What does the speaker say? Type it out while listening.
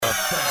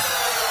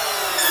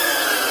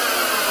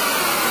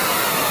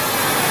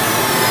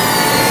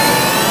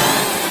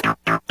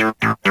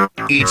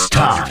It's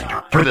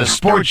time for the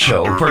sports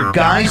show for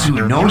guys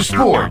who know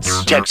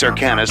sports.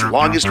 Texarkana's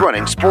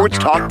longest-running sports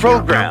talk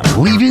program,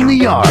 Leaving the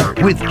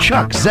Yard with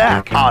Chuck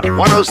Zach on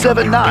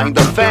 107.9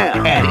 The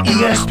Fan and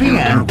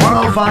ESPN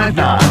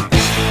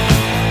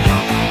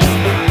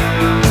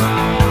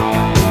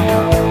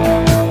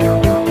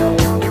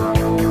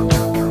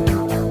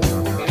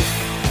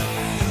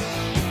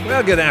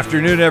Well, good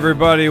afternoon,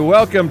 everybody.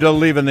 Welcome to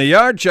Leaving the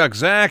Yard. Chuck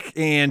Zach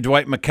and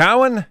Dwight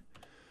McCown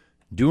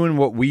doing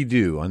what we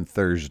do on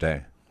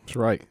Thursday. That's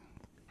right.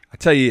 I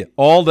tell you,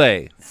 all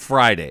day,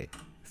 Friday.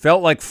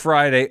 Felt like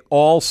Friday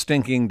all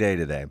stinking day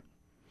today.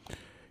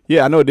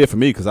 Yeah, I know it did for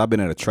me because I've been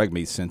at a track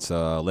meet since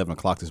 11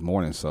 o'clock this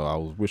morning, so I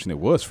was wishing it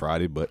was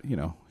Friday, but, you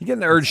know. You getting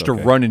the urge to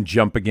run and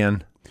jump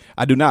again?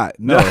 I do not.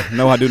 No,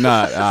 I do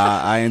not.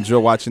 I enjoy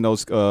watching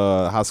those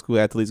high school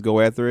athletes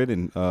go after it,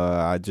 and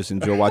I just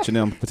enjoy watching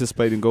them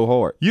participate and go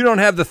hard. You don't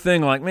have the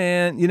thing like,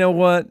 man, you know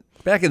what?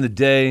 Back in the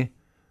day,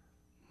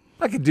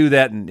 I could do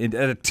that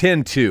at a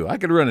 10-2. I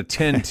could run a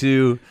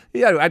 10-2.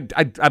 Yeah,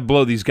 I'd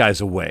blow these guys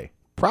away.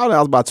 Probably I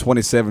was about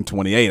 27,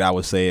 28, I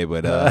would say,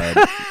 but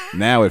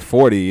now at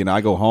 40, you know,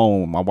 I go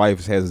home. My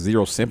wife has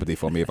zero sympathy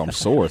for me if I'm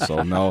sore,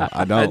 so no,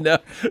 I don't.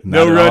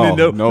 No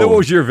running, no. What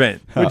was your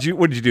event? What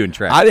did you do in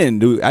track?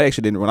 I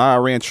actually didn't. When I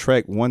ran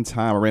track one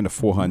time, I ran the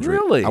 400.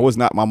 Really? I was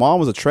not. My mom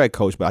was a track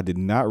coach, but I did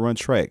not run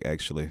track,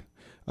 actually.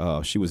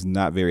 She was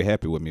not very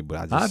happy with me,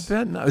 but I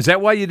bet not. Is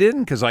that why you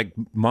didn't? Because, like,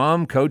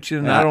 mom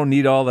coaching, I don't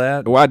need all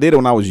that? Well, I did it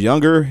when I was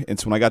younger, and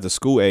so when I got to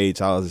school age,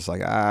 I was just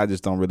like, I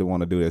just don't really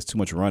want to do this. Too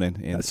much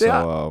running, and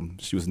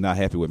she was not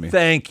happy with me.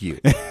 Thank you.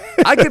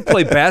 I could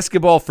play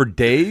basketball for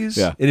days,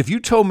 and if you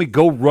told me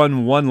go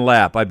run one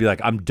lap, I'd be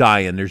like, I'm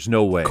dying. There's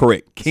no way.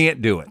 Correct. Can't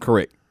do it.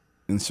 Correct.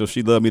 And so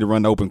she loved me to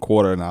run the open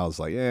quarter, and I was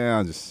like,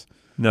 no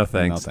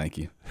thanks. No, thank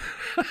you.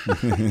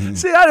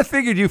 See, I'd have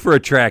figured you for a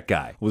track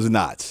guy. Was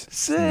not.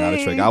 See? Not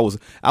a track.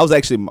 I was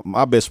actually,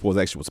 my best sport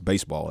was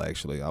baseball,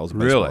 actually. I was a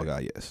baseball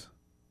guy, yes.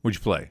 What'd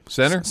you play?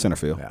 Center? Center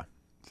field. Yeah.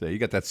 So you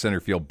got that center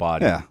field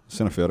body. Yeah,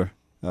 center fielder.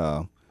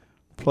 Did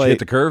you hit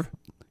the curve?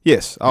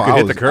 Yes. You could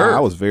hit the curve?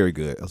 I was very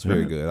good. I was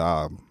very good.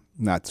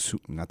 Not to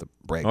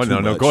brag too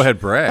much. No. Go ahead,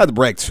 brag. Not to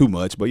brag too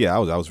much, but yeah, I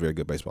was a very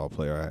good baseball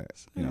player.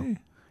 I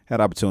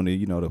had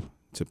opportunity,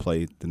 to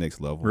play the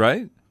next level.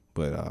 Right.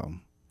 But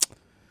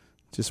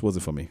just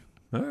wasn't for me.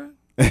 All right.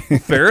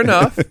 Fair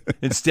enough.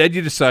 Instead,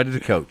 you decided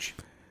to coach.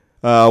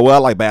 Well, I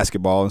like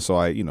basketball, and so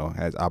I,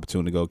 had the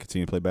opportunity to go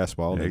continue to play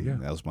basketball. There you go.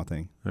 That was my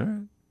thing. All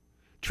right.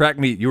 Track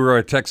meet. You were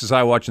at Texas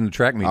High watching the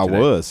track meet today. I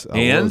was.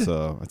 I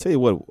tell you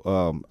what,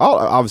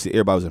 obviously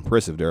everybody was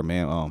impressive there,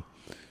 man.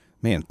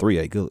 Man,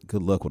 3A,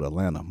 good luck with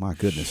Atlanta. My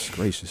goodness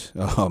gracious.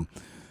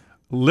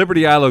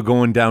 Liberty Ilo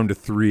going down to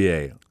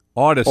 3A.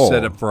 Ought to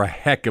set up for a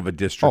heck of a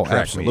district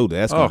track absolutely. meet.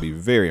 That's going to be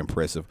very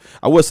impressive.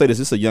 I will say this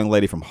is a young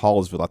lady from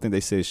Hallsville. I think they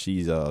said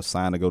she's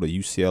signed to go to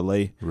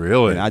UCLA.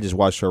 Really? And I just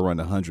watched her run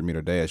the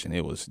 100-meter dash, and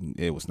it was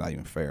not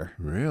even fair.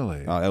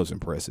 Really? Oh, that was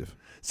impressive.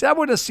 See, I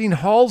would have seen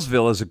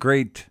Hallsville as a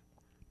great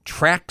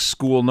track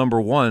school,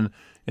 number one,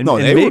 and not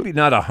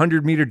a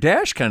 100-meter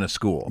dash kind of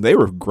school. They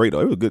were great. It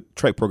was a good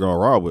track program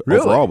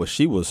overall, but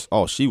she was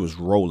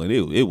rolling.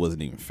 It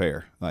wasn't even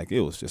fair. Like,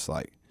 it was just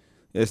like,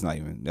 that's not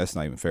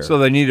even fair. So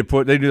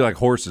they do like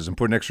horses and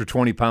put an extra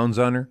 20 pounds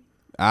on her?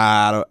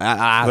 I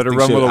let her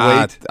run with a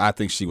weight? I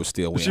think she would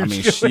still win. I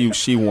mean,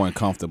 she won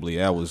comfortably.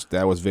 That was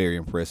very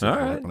impressive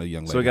for a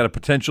young lady. So we got a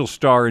potential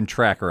star in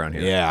track around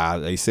here. Yeah,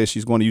 they said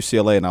she's going to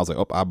UCLA, and I was like,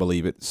 I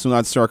believe it. As soon as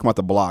I saw her come out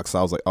the blocks,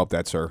 I was like,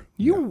 that's her.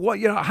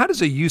 How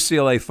does a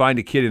UCLA find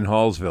a kid in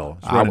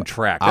Hallsville running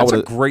track? That's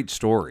a great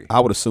story. I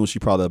would assume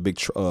she's probably a big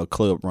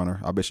club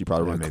runner. I bet she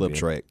probably run club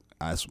track.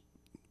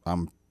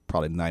 I'm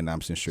probably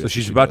 99% sure. So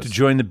she's about to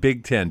join the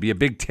Big Ten, be a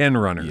Big Ten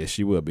runner. Yeah,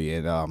 she will be.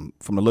 And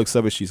from the looks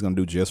of it, she's going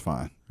to do just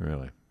fine.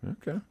 Really?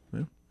 Okay.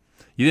 Yeah.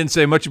 You didn't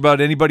say much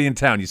about anybody in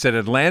town. You said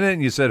Atlanta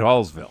and you said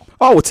Hallsville.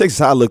 Oh, well, Texas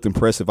High looked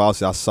impressive.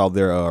 Obviously, I saw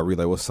their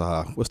relay. What's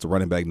the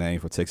running back name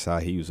for Texas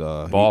High? He was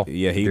Ball.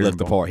 He looked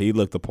the part. He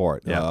looked the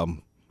part. Yeah.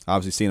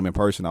 Obviously, seeing him in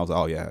person, I was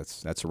like,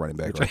 that's a running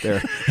back right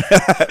there.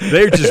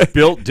 They're just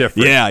built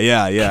different.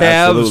 Yeah.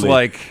 Calves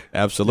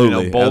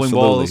absolutely. Bowling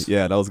balls.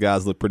 Yeah, those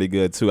guys look pretty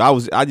good too.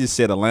 I just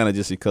said Atlanta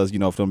just because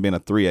if them being a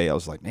 3A, I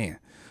was like, man,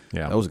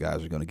 those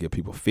guys are going to give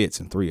people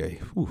fits in 3A.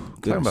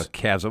 Talking about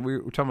calves, we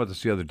were talking about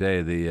this the other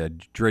day. The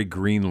Dre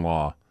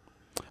Greenlaw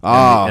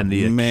and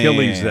the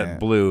Achilles that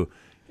blew.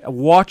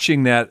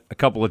 Watching that a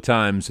couple of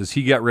times as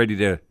he got ready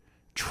to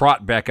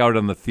trot back out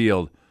on the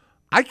field.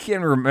 I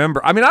can't remember.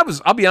 I mean,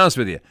 I'll be honest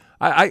with you.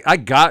 I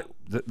got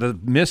the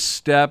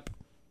misstep.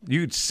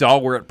 You saw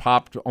where it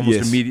popped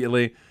almost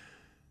immediately.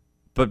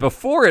 But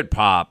before it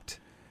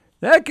popped,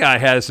 that guy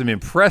has some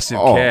impressive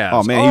calves.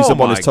 Oh, man, he was up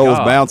on his toes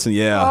bouncing.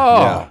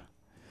 Yeah.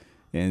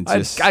 And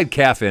I'd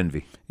calf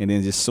envy. And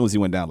then just as soon as he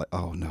went down, like,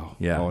 oh, no.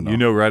 Yeah, oh, no. You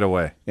know right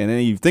away. And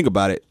then you think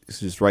about it,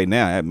 it's just right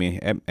now, I mean,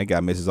 that guy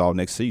misses all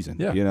next season.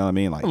 Yeah. You know what I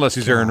mean? Like, unless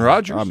he's Aaron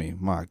Rodgers. I mean,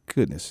 my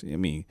goodness. I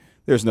mean,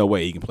 there's no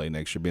way he can play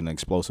next year being an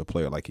explosive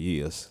player like he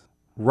is.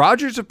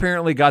 Rodgers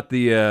apparently got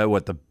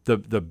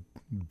the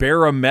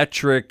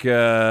barometric,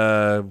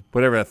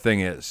 whatever that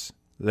thing is.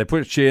 They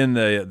put you in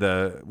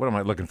the what am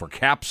I looking for,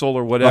 capsule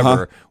or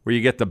whatever, where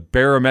you get the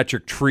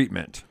barometric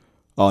treatment.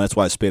 Oh, that's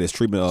why it's paid as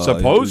treatment.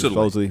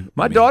 Supposedly.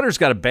 My daughter's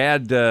got a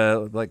bad,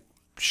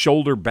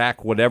 shoulder,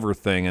 back, whatever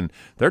thing, and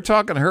they're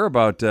talking to her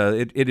about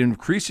it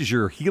increases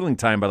your healing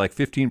time by like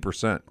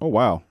 15%. Oh,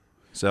 wow.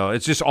 So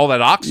it's just all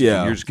that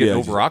oxygen. You're just getting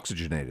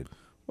over-oxygenated.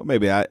 Well,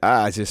 maybe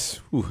I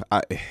felt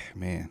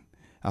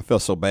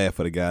so bad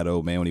for the guy,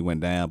 though, man, when he went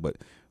down, but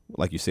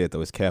like you said,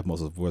 though, his calf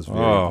muscles was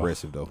very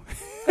impressive, though.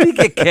 How do you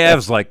get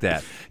calves like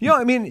that?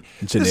 I mean,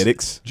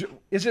 genetics.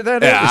 Is it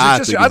that?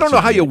 Yeah, I don't know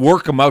how you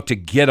work them out to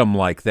get them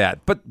like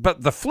that.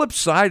 But the flip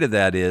side of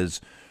that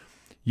is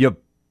you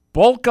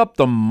bulk up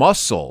the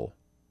muscle,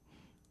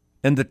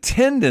 and the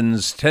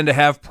tendons tend to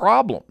have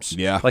problems.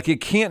 Yeah, like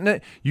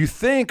you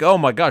think, oh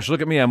my gosh,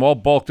 look at me, I'm all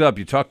bulked up.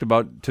 You talked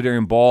about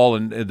Tadarian Ball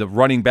and the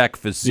running back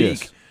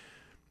physique, yes.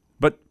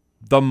 But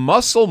the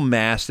muscle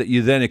mass that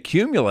you then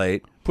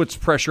accumulate puts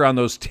pressure on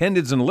those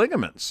tendons and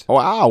ligaments. Oh,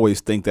 I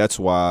always think that's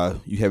why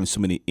you're having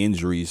so many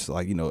injuries,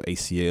 like,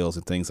 ACLs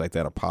and things like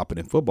that are popping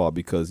in football,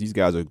 because these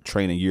guys are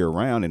training year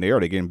round, and they're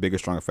getting bigger,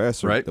 stronger,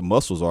 faster. Right. The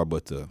muscles are,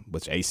 but your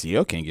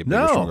ACL can't get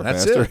bigger, stronger,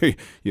 faster.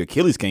 Your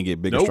Achilles can't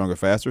get bigger, stronger,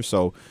 faster.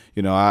 So,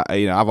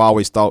 I've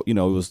always thought, it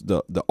was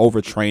the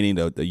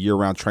overtraining, the year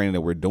round training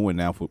that we're doing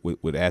now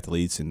with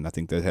athletes, and I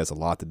think that has a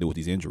lot to do with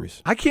these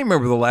injuries. I can't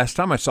remember the last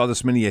time I saw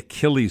this many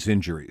Achilles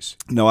injuries.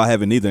 No, I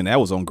haven't either, and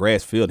that was on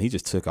grass field, and he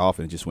just took off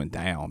and just went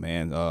down,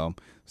 man.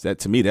 That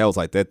to me, that was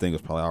like that thing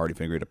was probably already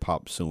figured to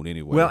pop soon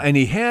anyway. Well, and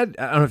he had,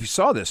 I don't know if you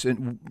saw this,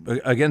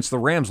 against the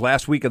Rams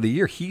last week of the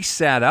year, he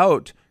sat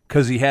out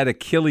because he had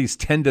Achilles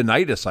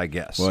tendonitis, I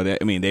guess. Well, there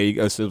you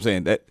go. So I'm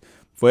saying that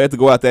for it to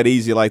go out that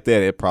easy like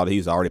that,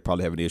 he's already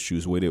probably having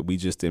issues with it. We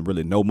just didn't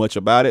really know much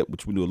about it,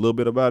 which we knew a little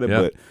bit about it,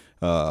 yep.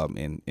 But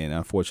and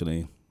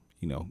unfortunately,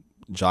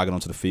 jogging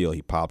onto the field,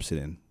 he pops it,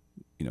 and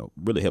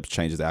really helps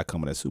change the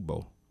outcome of that Super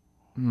Bowl.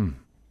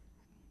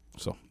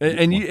 So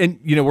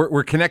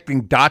we're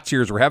connecting dots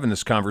here as we're having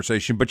this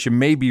conversation, but you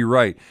may be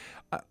right.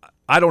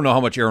 I don't know how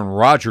much Aaron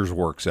Rodgers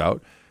works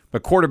out,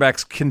 but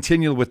quarterbacks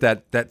continue with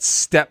that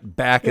step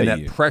back and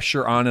that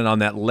pressure on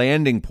that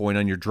landing point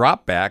on your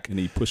drop back, and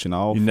he pushing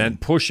off, and then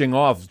pushing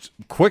off,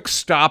 quick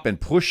stop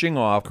and pushing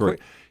off.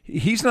 Correct.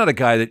 He's not a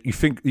guy that you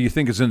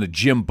think is in the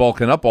gym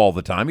bulking up all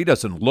the time. He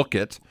doesn't look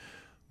it,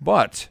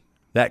 but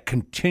that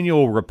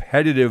continual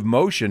repetitive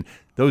motion.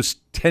 Those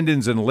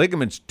tendons and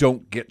ligaments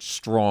don't get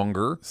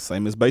stronger.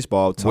 Same as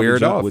baseball.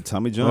 With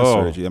Tommy John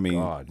surgery. I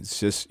mean, It's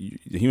just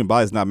the human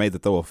body's not made to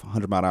throw a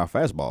 100-mile-an-hour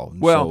fastball.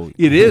 Well,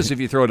 it is if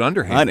you throw it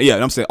underhand.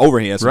 I'm saying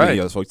overhand.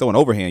 Right. So you throw an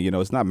overhand,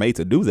 it's not made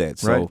to do that.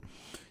 So right.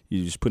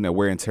 You're just putting that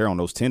wear and tear on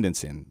those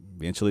tendons, and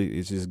eventually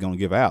it's just going to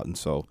give out. And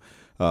so,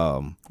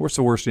 what's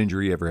the worst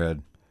injury you ever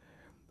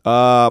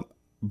had?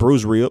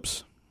 Bruised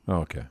ribs.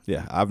 Oh, okay.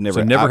 Yeah, I've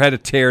never had a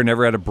tear,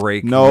 never had a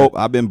break. No,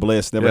 I've been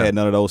blessed. Never had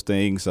none of those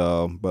things.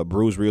 But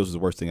bruised ribs is the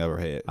worst thing I ever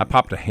had. I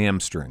popped a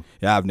hamstring.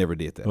 Yeah, I've never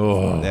did that.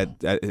 Oh.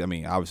 I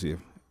mean, obviously,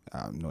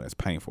 I know that's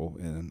painful,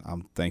 and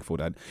I'm thankful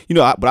that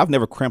but I've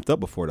never cramped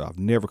up before. Though I've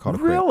never caught a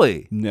cramp.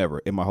 Really? Never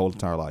in my whole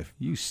entire life.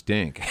 You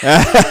stink.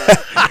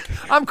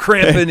 I'm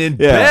cramping in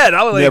bed.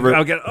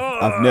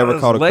 I've never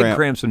caught a leg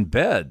cramps in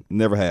bed.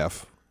 Never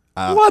have.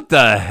 What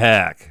the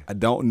heck? I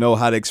don't know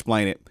how to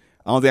explain it.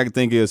 The only thing I can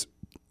think is,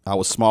 I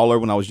was smaller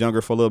when I was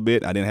younger for a little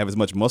bit. I didn't have as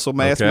much muscle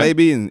mass,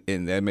 maybe,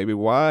 and that may be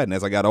why. And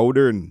as I got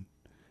older and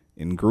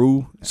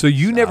grew. So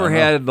you never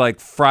had, like,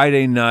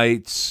 Friday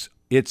nights,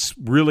 it's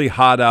really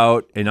hot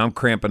out, and I'm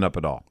cramping up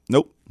at all?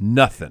 Nope.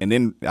 Nothing. And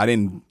then I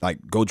didn't,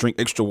 go drink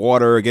extra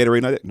water or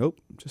Gatorade.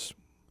 Nope. Just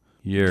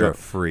You're a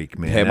freak,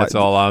 man. That's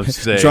all I'm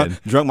saying.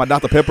 Drunk my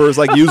Dr. Peppers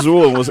like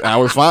usual, and I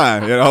was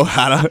fine. I don't know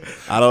how to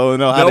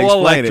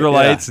explain it. No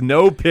electrolytes,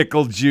 no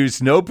pickle juice,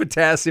 no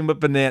potassium with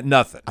banana,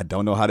 nothing. I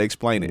don't know how to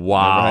explain it.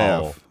 Wow.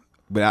 Never have.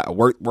 But I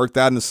worked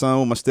out in the sun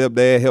with my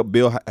stepdad, helped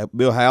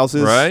build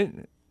houses. Right.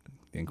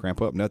 Didn't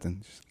cramp up,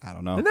 nothing. I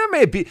don't know. And that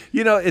may be,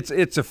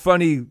 it's a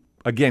funny,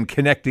 again,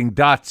 connecting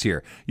dots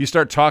here. You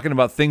start talking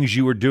about things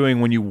you were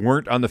doing when you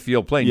weren't on the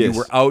field playing. Yes. You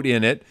were out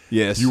in it.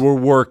 Yes. You were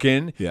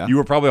working. Yeah. You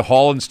were probably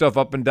hauling stuff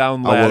up and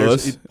down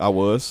ladders. I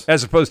was.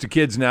 As opposed to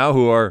kids now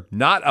who are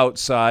not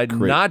outside,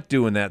 Correct. not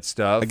doing that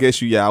stuff. I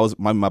guess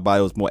my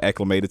body was more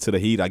acclimated to the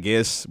heat, I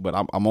guess. But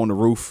I'm on the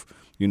roof,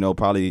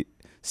 probably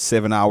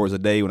 7 hours a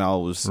day when I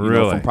was,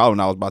 really? From probably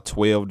when I was about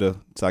 12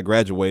 till I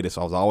graduated.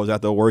 So I was always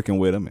out there working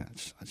with them. And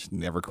I just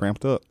never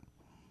cramped up.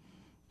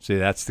 See,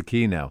 that's the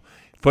key now.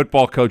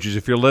 Football coaches,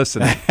 if you're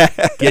listening,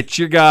 get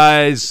your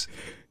guys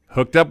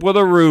hooked up with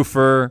a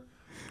roofer.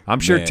 I'm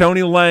sure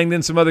Tony Langdon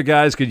and some other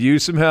guys could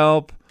use some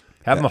help.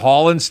 Have them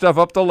hauling stuff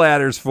up the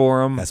ladders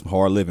for them. That's some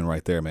hard living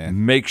right there,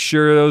 man. Make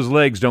sure those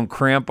legs don't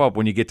cramp up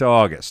when you get to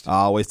August. I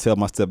always tell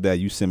my stepdad,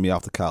 you send me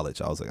off to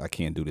college. I was like, I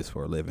can't do this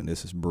for a living.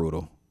 This is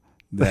brutal.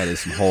 That is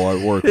some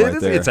hard work right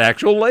there. It's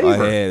actual labor.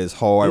 My head is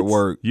hard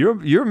work.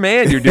 You're a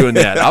man. You're doing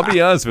that. I'll be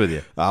honest with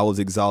you. I was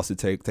exhausted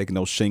taking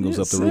those shingles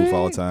up the roof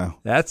all the time.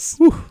 That's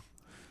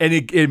And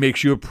it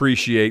makes you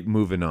appreciate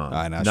moving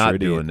on, not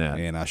doing that.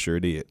 And I sure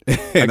did.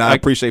 And I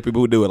appreciate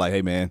people who do it. Like,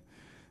 hey, man,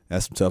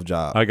 that's a tough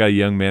job. I got a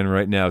young man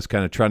right now who's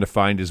kind of trying to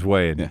find his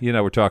way. And he and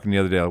I were talking the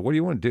other day, like, what do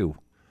you want to do?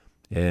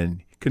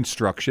 And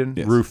construction,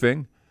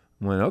 roofing.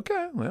 I went,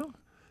 okay, well,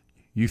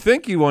 you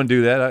think you want to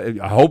do that.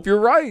 I hope you're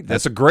right.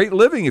 That's a great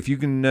living if you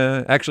can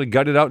actually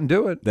gut it out and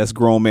do it. That's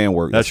grown man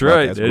work. That's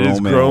right. It is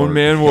grown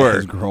man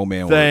work. It's grown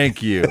man work.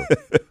 Thank you.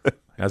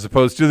 As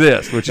opposed to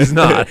this, which is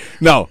not.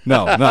 No,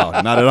 not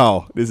at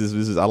all. This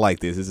is. I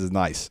like this. This is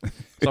nice.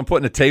 So I'm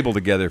putting a table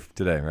together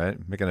today, right?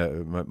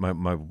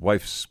 My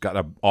wife's got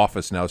an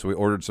office now, so we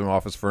ordered some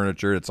office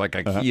furniture. It's like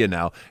IKEA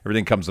now.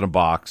 Everything comes in a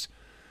box.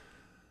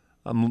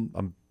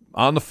 I'm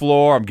on the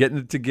floor. I'm getting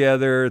it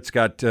together. It's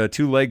got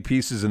 2 leg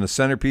pieces and a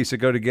centerpiece that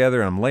go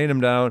together. And I'm laying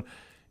them down,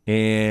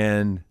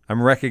 and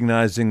I'm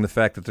recognizing the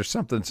fact that there's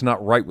something that's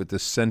not right with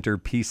this center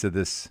piece of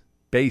this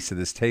base of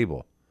this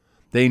table.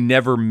 They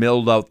never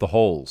milled out the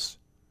holes.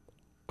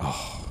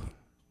 Oh,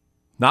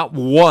 not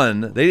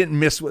one. They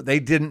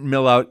didn't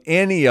mill out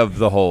any of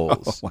the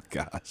holes. Oh my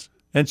gosh!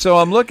 And so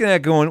I'm looking at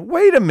it going,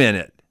 wait a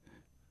minute.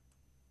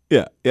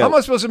 Yeah. How am I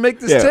supposed to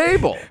make this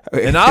table?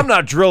 And I'm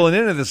not drilling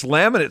into this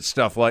laminate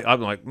stuff. I'm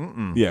like,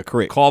 Yeah,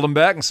 correct. Called them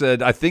back and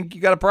said, I think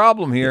you got a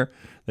problem here.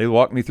 They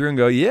walked me through and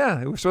go,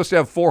 yeah, we're supposed to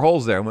have 4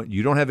 holes there. I went,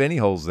 you don't have any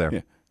holes there.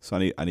 Yeah. So I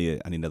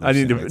need another. I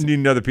need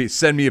another piece.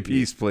 Send me a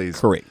piece, please.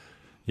 Correct.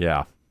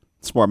 Yeah.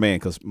 Smart man,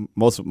 because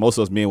most of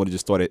us men would have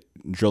just started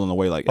drilling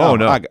away like, no,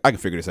 I can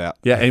figure this out.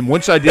 Yeah, and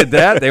once I did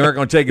that, they weren't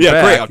going to take it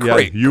back.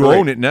 Correct. You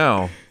own it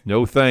now.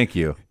 No, thank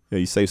you. Yeah,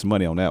 you save some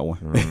money on that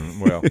one.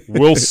 Well,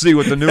 we'll see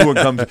what the new one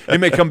comes. It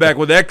may come back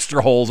with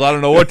extra holes. I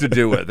don't know what to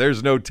do with.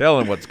 There's no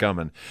telling what's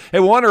coming. Hey,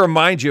 we want to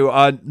remind you,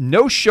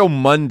 no show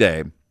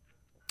Monday.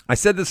 I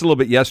said this a little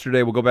bit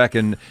yesterday. We'll go back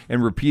and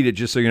repeat it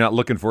just so you're not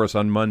looking for us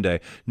on Monday.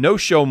 No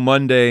show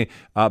Monday.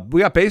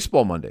 We got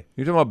baseball Monday.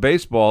 You're talking about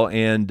baseball,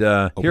 and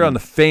here on the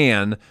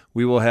Fan,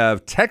 we will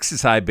have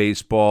Texas High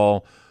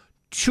baseball,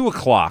 2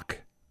 o'clock.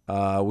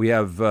 We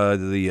have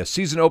the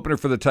season opener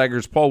for the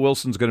Tigers. Paul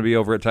Wilson's going to be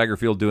over at Tiger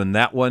Field doing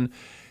that one.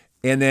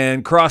 And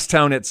then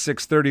Crosstown at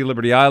 6:30.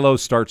 Liberty ILO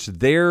starts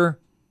their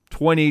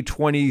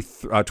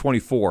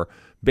 2024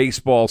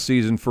 baseball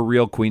season for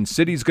real. Queen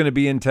City's going to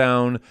be in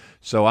town,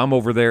 so I'm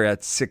over there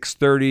at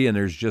 6:30, and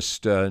there's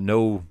just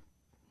no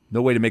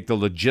way to make the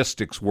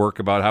logistics work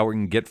about how we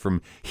can get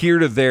from here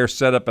to there,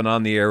 set up and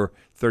on the air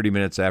 30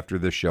 minutes after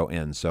this show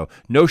ends. So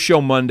no show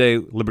Monday,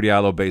 Liberty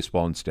ILO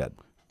baseball instead.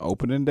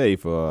 Opening day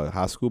for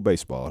high school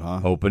baseball,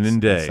 huh?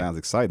 Opening day. That sounds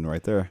exciting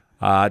right there.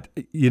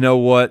 You know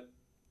what?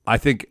 I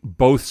think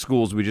both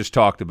schools we just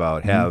talked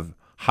about have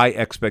high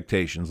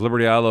expectations.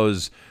 Liberty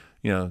ILO's,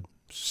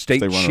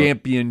 state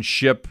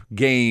championship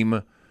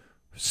game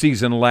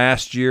season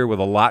last year with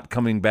a lot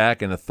coming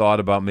back and a thought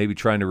about maybe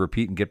trying to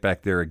repeat and get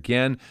back there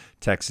again.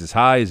 Texas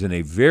High is in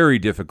a very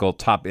difficult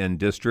top-end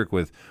district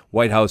with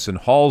White House and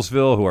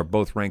Hallsville, who are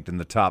both ranked in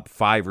the top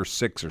 5 or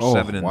 6 or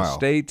 7 in the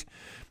state.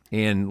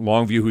 And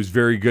Longview, who's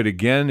very good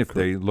again, if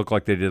they look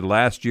like they did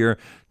last year.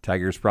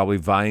 Tigers probably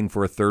vying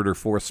for a 3rd or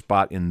 4th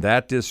spot in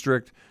that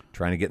district,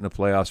 trying to get in the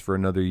playoffs for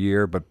another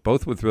year, but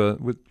both with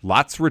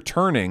lots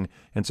returning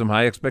and some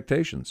high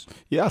expectations.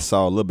 Yeah, I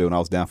saw a little bit when I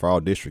was down for all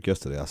district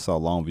yesterday. I saw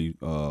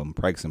Longview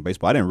practicing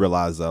baseball. I didn't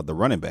realize the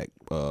running back,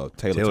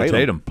 Taylor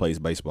Tatum, plays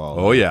baseball.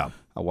 Oh, yeah.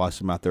 I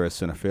watched him out there at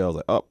center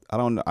field. I was like, I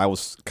don't know. I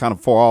was kind of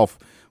far off.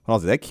 When I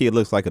was like, that kid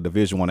looks like a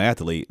Division I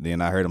athlete.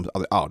 Then I heard him. I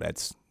was like,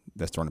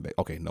 that's running back.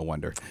 Okay, no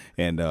wonder.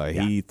 And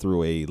he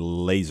threw a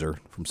laser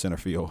from center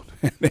field.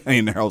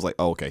 And I was like,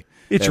 okay.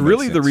 It's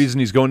really the reason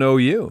he's going to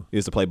OU.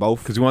 Is to play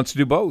both? Because he wants to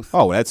do both.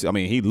 Oh,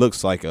 he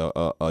looks like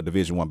a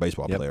Division I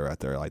baseball player out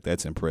there. Like,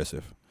 that's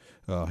impressive.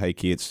 Hey,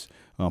 kids,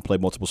 play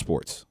multiple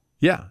sports.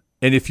 Yeah.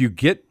 And if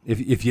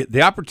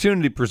the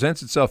opportunity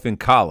presents itself in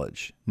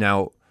college,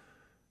 now,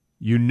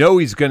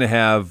 he's going to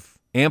have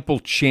ample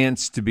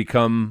chance to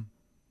become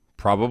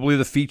probably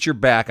the feature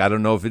back. I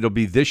don't know if it'll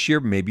be this year,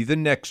 maybe the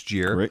next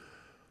year. Correct.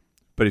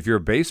 But if you're a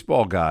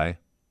baseball guy,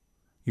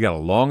 you got a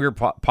longer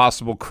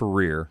possible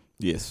career.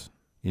 Yes.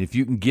 And if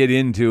you can get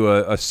into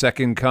a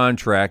second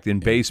contract in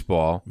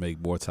baseball,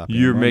 make more top.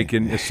 You're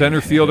making a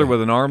center fielder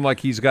with an arm like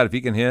he's got. If he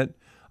can hit,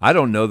 I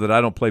don't know that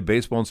I don't play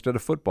baseball instead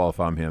of football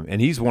if I'm him.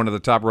 And he's one of the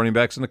top running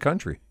backs in the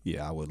country.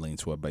 Yeah, I would lean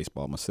toward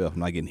baseball myself. I'm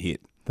not getting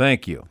hit.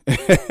 Thank you.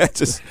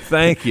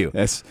 Thank you.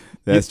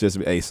 That's just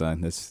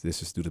son. Let's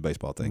just do the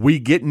baseball thing. We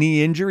get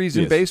knee injuries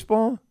in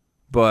baseball,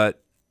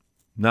 but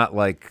not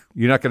like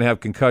you're not going to have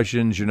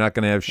concussions. You're not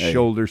going to have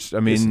shoulders. I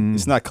mean,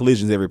 it's not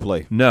collisions every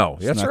play. No,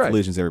 that's not right.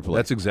 Collisions every play.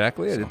 That's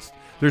exactly it.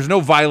 There's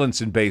no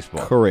violence in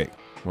baseball. Correct.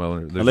 Well,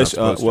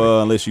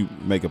 unless you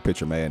make a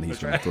pitcher mad and he's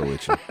trying to throw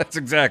at you. That's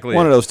exactly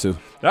one of those two. All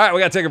right, we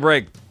got to take a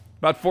break.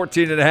 About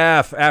 14 and a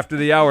half after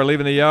the hour,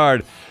 leaving the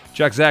yard.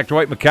 Chuck, Zach,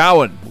 Dwight,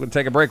 McCown. We're going to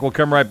take a break. We'll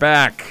come right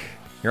back.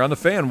 You're on the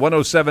Fan,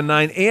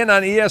 107.9 and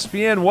on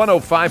ESPN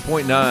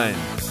 105.9.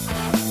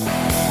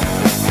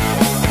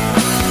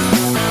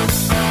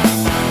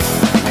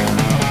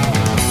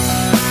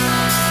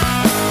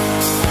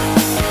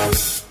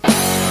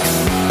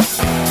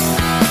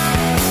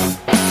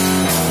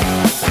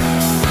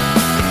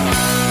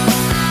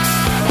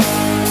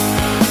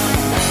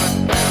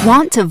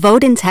 Want to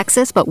vote in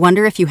Texas but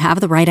wonder if you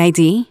have the right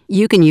ID?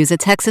 You can use a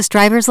Texas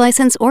driver's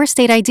license or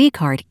state ID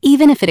card,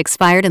 even if it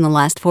expired in the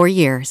last 4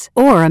 years.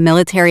 Or a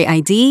military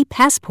ID,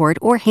 passport,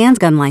 or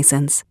handgun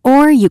license.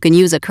 Or you can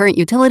use a current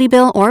utility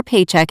bill or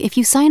paycheck if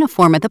you sign a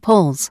form at the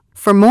polls.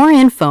 For more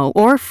info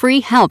or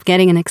free help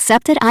getting an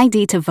accepted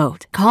ID to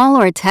vote, call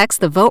or text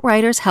the Vote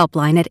Writers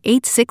Helpline at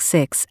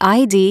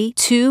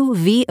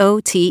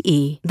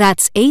 866-ID-2-VOTE.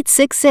 That's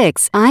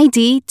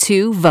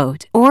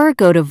 866-ID-2-VOTE. Or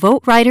go to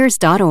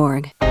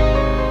votewriters.org.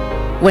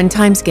 When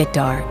times get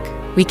dark,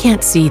 we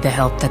can't see the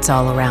help that's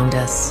all around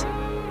us.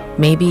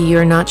 Maybe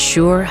you're not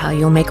sure how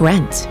you'll make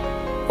rent,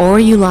 or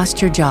you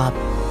lost your job.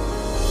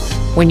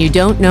 When you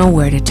don't know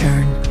where to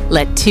turn,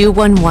 let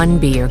 211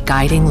 be your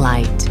guiding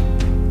light.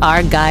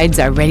 Our guides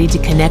are ready to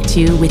connect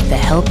you with the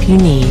help you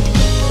need.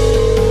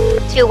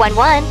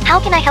 211, how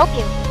can I help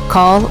you?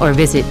 Call or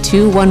visit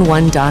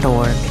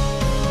 211.org.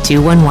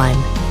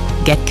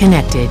 211. Get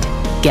connected.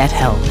 Get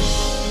help.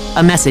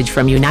 A message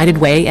from United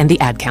Way and the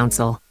Ad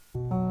Council.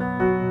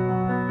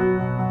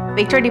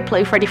 Victor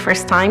deployed for the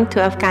first time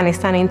to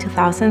Afghanistan in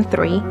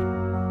 2003.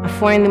 At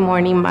 4 in the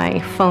morning,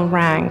 my phone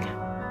rang.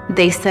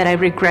 They said, "I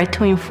regret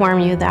to inform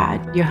you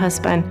that your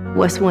husband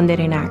was wounded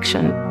in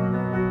action."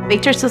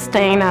 Victor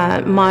sustained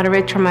a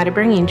moderate traumatic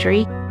brain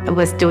injury. I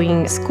was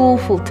doing school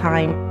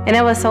full-time, and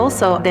I was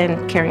also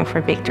then caring for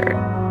Victor.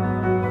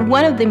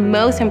 One of the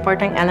most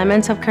important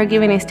elements of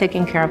caregiving is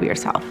taking care of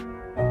yourself.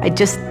 I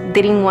just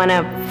didn't want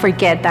to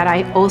forget that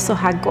I also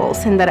had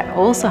goals and that I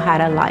also had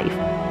a life.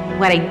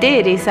 What I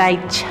did is I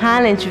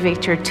challenged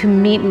Victor to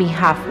meet me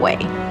halfway.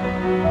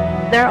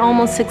 There are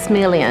almost 6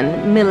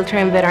 million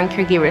military and veteran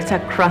caregivers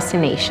across the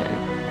nation.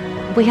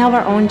 We have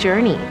our own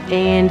journey,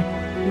 and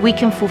we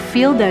can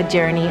fulfill that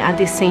journey at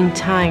the same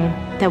time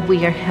that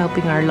we are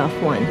helping our loved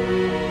one.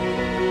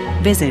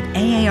 Visit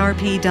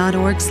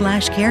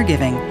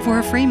aarp.org/caregiving for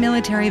a free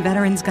military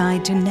veterans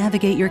guide to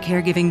navigate your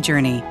caregiving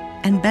journey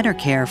and better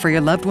care for your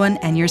loved one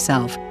and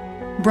yourself.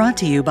 Brought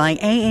to you by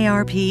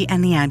AARP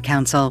and the Ad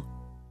Council.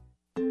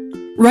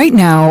 Right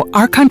now,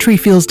 our country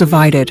feels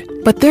divided,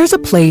 but there's a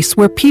place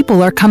where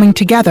people are coming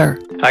together.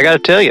 I gotta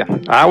tell you,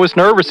 I was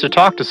nervous to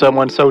talk to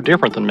someone so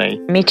different than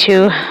me. Me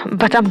too,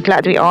 but I'm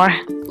glad we are.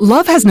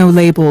 Love Has No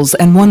Labels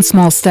and One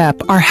Small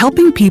Step are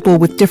helping people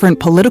with different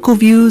political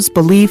views,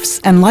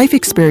 beliefs, and life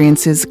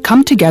experiences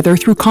come together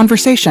through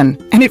conversation,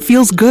 and it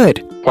feels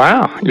good.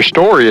 Wow, your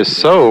story is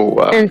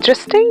so...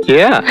 interesting?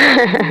 Yeah.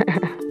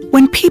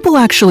 When people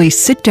actually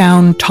sit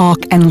down, talk,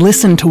 and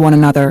listen to one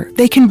another,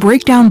 they can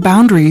break down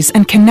boundaries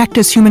and connect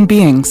as human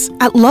beings.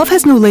 At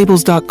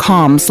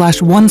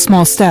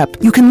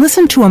lovehasnolabels.com/onesmallstep, you can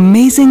listen to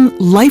amazing,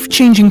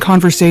 life-changing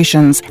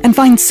conversations and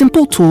find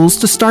simple tools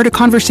to start a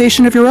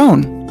conversation of your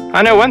own.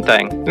 I know one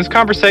thing. This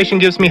conversation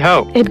gives me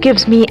hope. It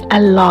gives me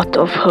a lot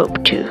of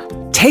hope, too.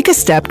 Take a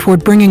step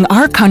toward bringing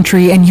our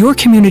country and your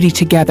community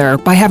together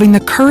by having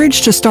the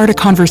courage to start a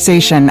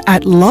conversation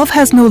at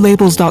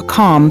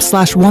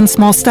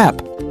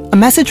lovehasnolabels.com/onesmallstep. A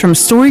message from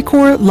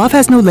StoryCorps, Love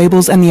Has No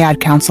Labels, and the Ad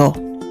Council.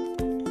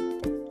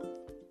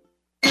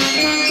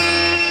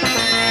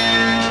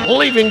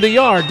 Leaving the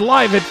Yard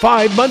live at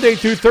 5 Monday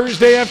through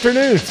Thursday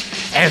afternoons.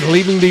 And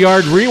Leaving the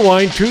Yard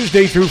Rewind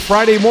Tuesday through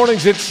Friday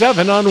mornings at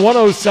 7 on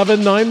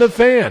 107.9 The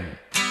Fan.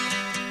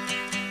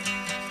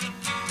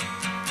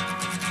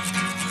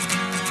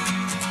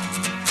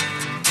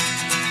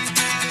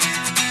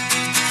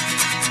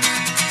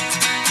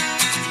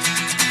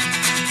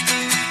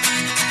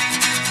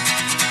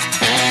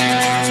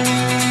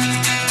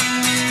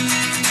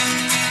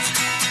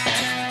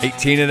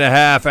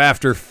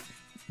 After,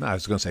 I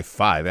was going to say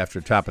 5 after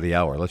top of the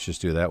hour. Let's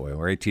just do it that way.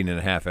 We're 18 and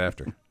a half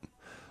after.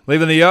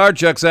 Leaving the Yard,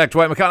 Chuck, Zach,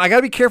 Dwight, McCown. I got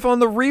to be careful on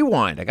the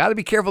rewind. I got to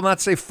be careful not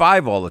to say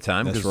 5 all the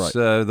time. That's right.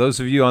 Those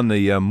of you on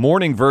the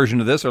morning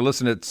version of this are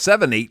listening at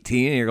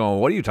 7:18, and you're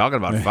going, what are you talking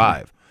about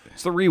 5?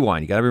 It's the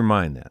rewind. You got to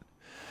remind that.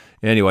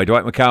 Anyway,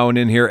 Dwight McCown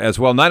in here as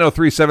well.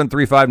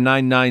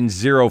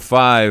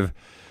 903-735-9905.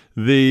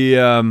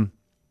 I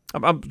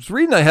was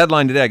reading the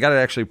headline today. I got it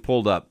actually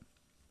pulled up.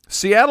 The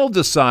Seattle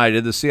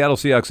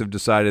Seahawks have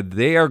decided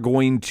they are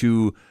going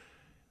to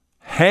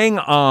hang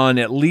on,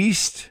 at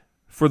least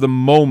for the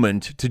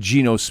moment, to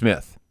Geno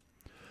Smith.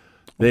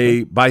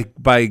 They, by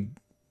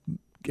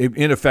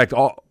in effect,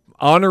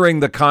 honoring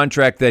the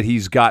contract that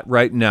he's got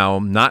right now,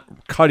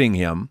 not cutting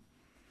him.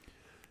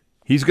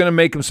 He's going to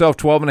make himself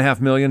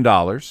 $12.5 million.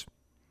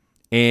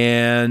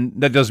 And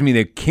that doesn't mean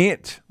they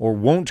can't or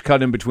won't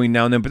cut him between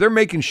now and then, but they're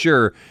making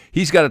sure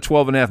he's got a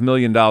 $12.5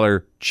 million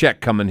check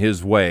coming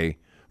his way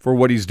for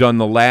what he's done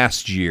the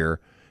last year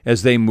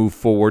as they move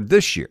forward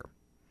this year.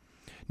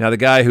 Now, the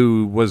guy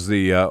who was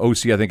the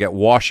OC, I think, at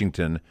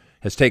Washington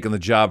has taken the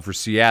job for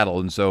Seattle,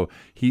 and so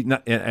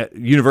at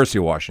University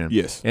of Washington.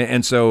 Yes.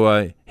 And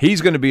so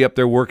he's going to be up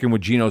there working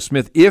with Geno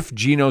Smith if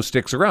Geno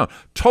sticks around.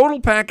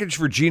 Total package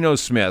for Geno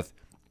Smith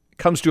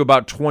comes to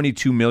about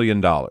 $22 million.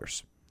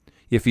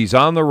 If he's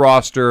on the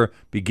roster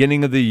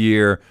beginning of the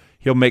year,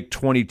 he'll make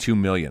 $22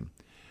 million.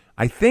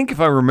 I think if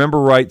I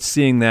remember right,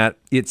 seeing that,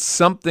 it's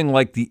something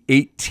like the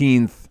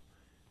 18th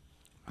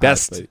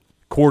best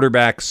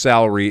quarterback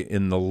salary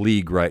in the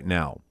league right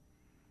now.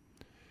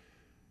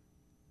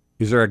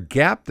 Is there a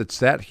gap that's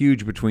that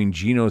huge between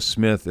Geno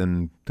Smith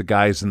and the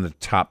guys in the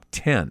top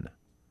 10?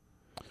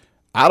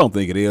 I don't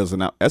think it is,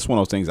 and that's one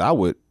of those things I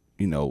would,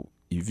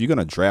 if you're going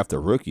to draft a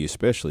rookie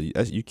especially,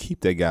 you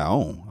keep that guy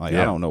on. I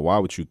don't know, why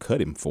would you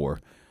cut him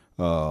for?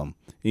 And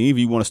if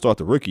you want to start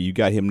the rookie, you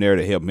got him there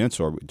to help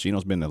mentor.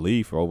 Geno's been in the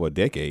league for over a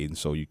decade, and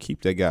so you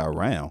keep that guy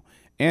around,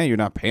 and you're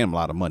not paying him a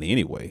lot of money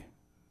anyway.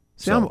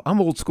 See,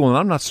 I'm old school, and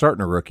I'm not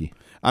starting a rookie.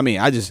 I mean,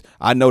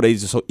 I know they're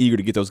just so eager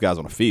to get those guys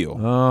on the field.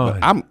 Oh,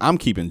 but I'm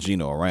keeping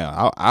Geno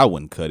around. I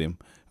wouldn't cut him.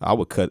 I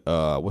would cut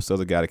what's the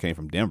other guy that came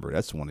from Denver?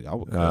 That's the one that I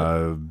would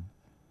cut.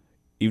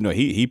 Even though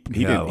he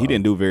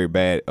didn't do very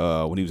bad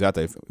when he was out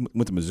there.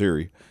 Went to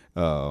Missouri.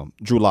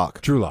 Drew Lock.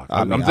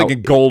 I'm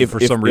thinking gold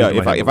for some reason.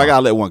 If I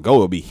gotta let one go,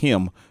 it'll be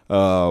him.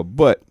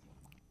 But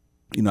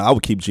I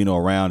would keep Geno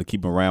around and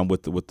keep him around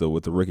with the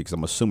rookie, because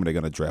I'm assuming they're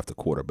gonna draft a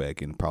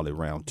quarterback in probably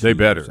round 2. They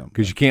better,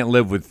 because you can't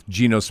live with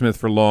Geno Smith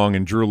for long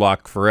and Drew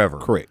Lock forever.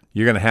 Correct.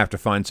 You're gonna have to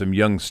find some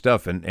young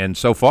stuff, and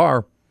so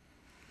far.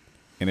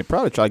 And they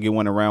probably try to get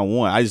one in round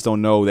 1. I just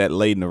don't know that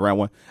late in the round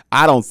 1.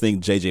 I don't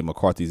think J.J.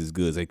 McCarthy's as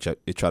good as they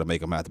try to make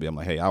him out to be. I'm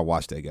like, hey, I'll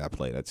watch that guy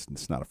play.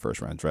 It's not a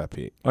first-round draft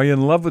pick. Are you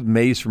in love with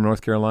Mays from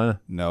North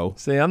Carolina? No.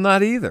 See, I'm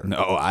not either.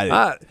 No,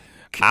 I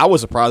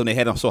was surprised when they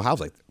had him so high. I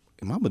was like,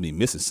 am I going to be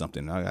missing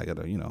something? I got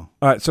to, All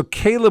right, so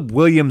Caleb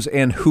Williams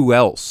and who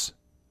else?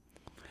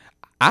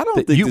 I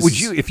don't think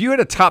if you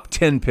had a top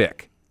 10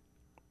 pick,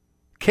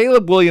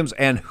 Caleb Williams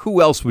and who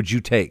else would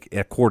you take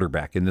at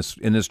quarterback in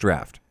this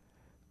draft?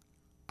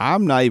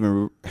 I'm not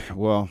even –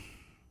 well,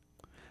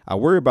 I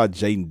worry about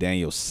Jaden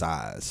Daniels'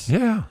 size.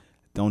 Yeah.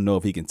 Don't know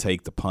if he can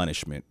take the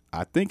punishment.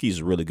 I think he's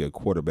a really good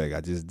quarterback.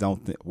 I just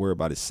don't worry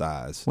about his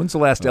size. When's the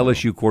last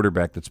LSU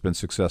quarterback that's been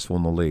successful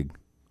in the league?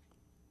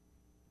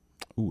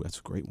 Ooh, that's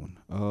a great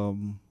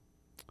one.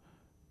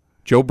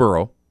 Joe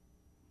Burrow.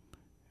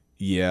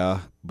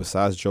 Yeah,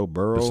 besides Joe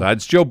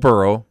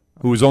Burrow.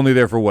 Who was only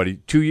there for,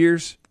 2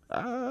 years?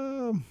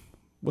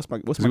 What's my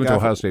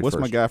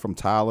guy from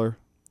Tyler?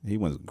 He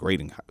wasn't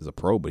great as a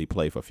pro, but he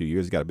played for a few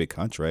years. He got a big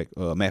contract.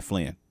 Matt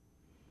Flynn.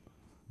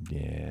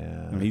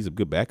 Yeah. I mean, he's a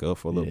good backup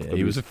for a little. Yeah,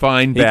 he was a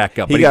fine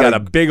backup, but he got a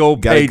big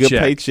old paycheck. Got a good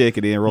paycheck,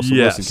 and then Russell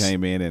Wilson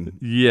came in and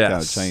kind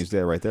of changed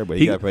that right there. But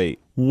he got paid.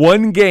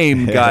 One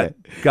game got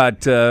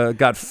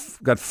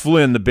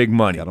Flynn the big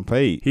money. Got him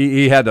paid.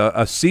 He had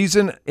a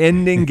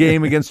season-ending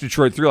game against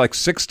Detroit, threw like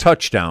 6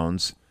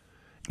 touchdowns,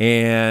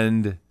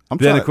 and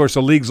then of course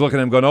the league's looking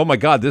at him going, "Oh my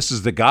God, this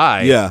is the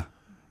guy." Yeah.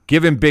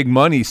 Give him big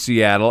money,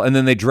 Seattle, and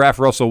then they draft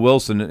Russell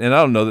Wilson, and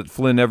I don't know that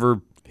Flynn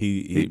ever.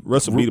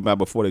 Russell beat him out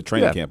before the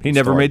training camp. He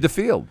never made the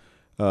field.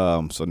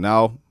 So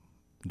now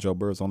Joe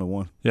Burrow's on the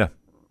one. Yeah.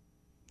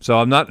 So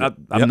I'm not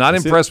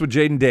impressed with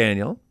Jaden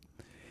Daniel.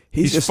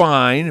 He's just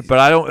fine, but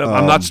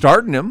I'm not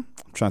starting him.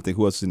 I'm trying to think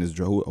who else is in this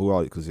draft.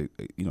 Who because they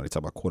talk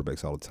about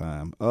quarterbacks all the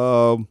time.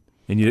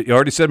 And you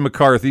already said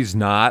McCarthy's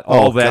not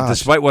all that,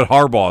 despite what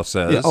Harbaugh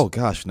says. Yeah, oh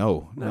gosh,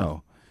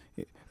 no.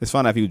 Let's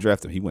find out if he would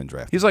draft him. He wouldn't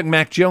draft him. He's like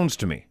Mac Jones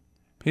to me.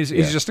 He's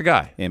just a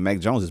guy. And Mac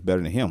Jones is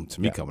better than him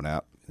to me coming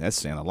out. That's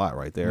saying a lot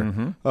right there.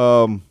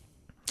 Mm-hmm.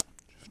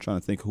 Trying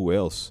to think who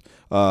else.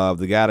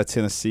 The guy out of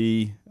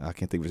Tennessee, I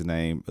can't think of his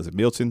name. Was it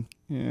Milton?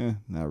 Yeah,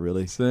 not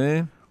really.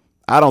 See?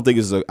 I didn't think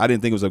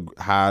it was a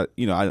high.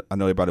 I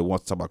know everybody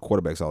wants to talk about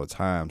quarterbacks all the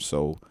time.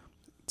 So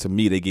to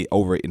me, they get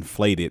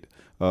overinflated.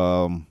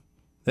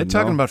 They're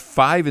talking about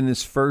 5 in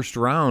this first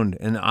round,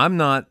 and I'm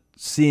not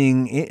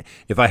seeing it.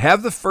 If I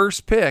have the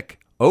first pick,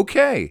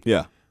 okay.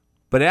 Yeah.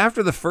 But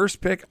after the first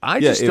pick, I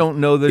just don't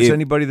know there's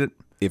anybody that.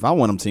 If I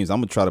want them teams, I'm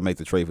going to try to make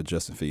the trade for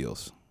Justin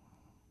Fields.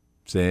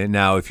 Say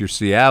now, if you're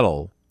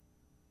Seattle,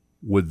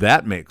 would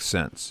that make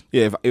sense?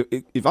 Yeah,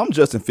 if I'm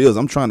Justin Fields,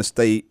 I'm trying to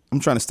stay in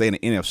the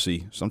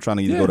NFC. So I'm trying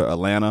to either go to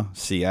Atlanta,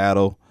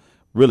 Seattle.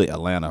 Really,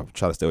 Atlanta.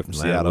 Try to stay away from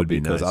Seattle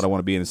because I don't want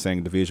to be in the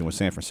same division with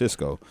San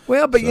Francisco.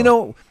 Well, but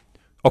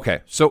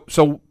okay.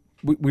 So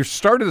we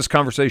started this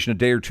conversation a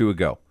day or two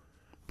ago.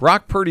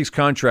 Brock Purdy's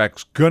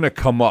contract's going to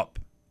come up.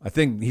 I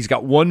think he's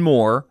got one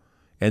more,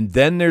 and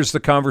then there's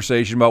the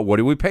conversation about what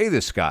do we pay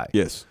this guy?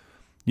 Yes.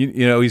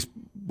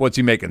 What's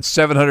he making?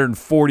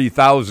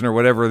 $740,000 or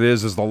whatever it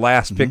is the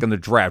last pick in the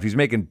draft. He's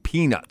making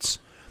peanuts.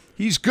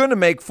 He's going to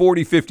make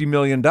 $40-50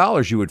 million,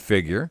 you would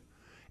figure.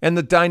 And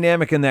the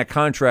dynamic in that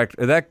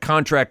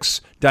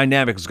contract's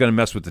dynamic is going to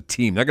mess with the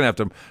team. They're going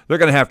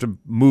to have to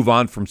move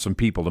on from some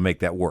people to make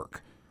that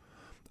work.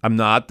 I'm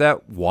not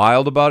that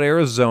wild about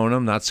Arizona.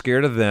 I'm not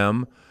scared of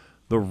them.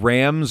 The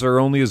Rams are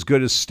only as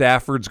good as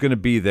Stafford's going to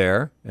be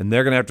there, and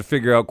they're going to have to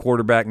figure out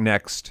quarterback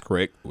next.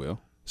 Correct,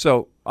 Will.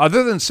 So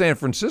other than San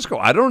Francisco,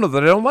 I don't know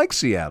that I don't like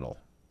Seattle.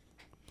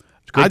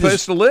 It's a good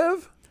place to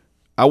live.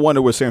 I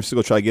wonder where San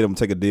Francisco tried to get him to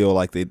take a deal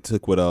like they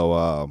took with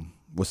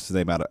what's his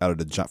name out of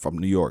the jump from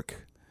New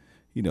York.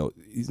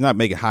 He's not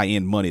making high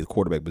end money at the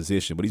quarterback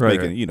position, but he's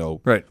making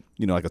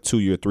like a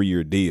 2-year,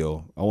 3-year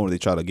deal. I wonder if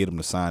they try to get him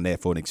to sign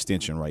that for an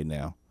extension right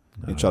now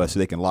and try to see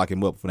they can lock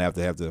him up and have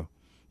to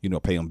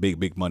pay him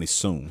big money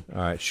soon.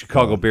 All right,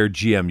 Chicago Bear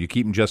GM, you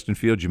keeping Justin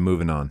Fields, you're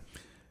moving on.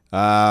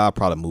 I'll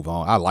probably move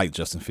on. I like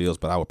Justin Fields,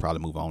 but I would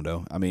probably move on,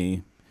 though. I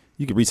mean,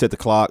 you can reset the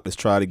clock. Let's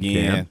try it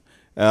again.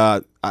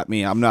 I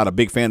mean, I'm not a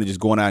big fan of just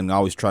going out and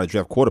always try to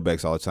draft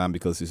quarterbacks all the time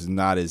because this is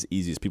not as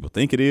easy as people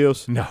think it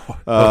is. No,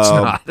 it's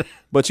not.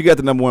 But you got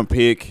the number 1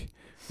 pick.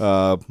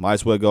 Might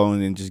as well go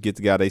in and just get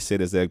the guy they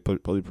said is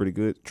probably pretty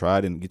good. Try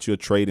it and get you a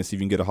trade and see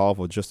if you can get a haul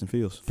for Justin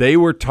Fields. They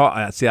were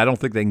see, I don't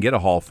think they can get a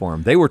haul for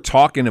him. They were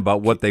talking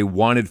about what they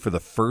wanted for the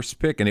first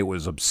pick, and it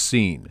was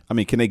obscene. I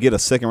mean, can they get a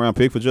second-round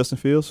pick for Justin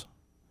Fields?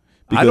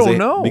 I don't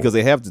know because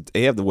they have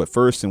the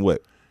first and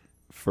what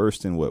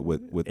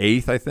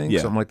 8th, I think,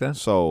 something like that.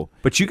 So,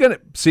 but you got to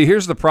see.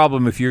 Here's the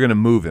problem: if you're going to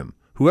move him,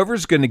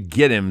 whoever's going to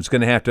get him is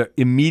going to have to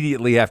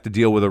immediately have to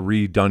deal with a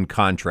redone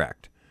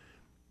contract.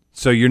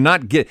 So you're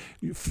not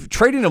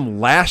trading him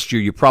last year.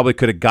 You probably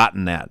could have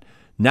gotten that.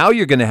 Now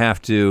you're going to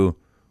have to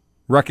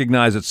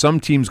recognize that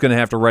some team's going to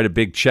have to write a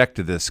big check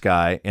to this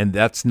guy, and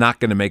that's not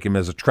going to make him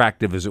as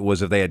attractive as it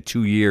was if they had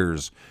 2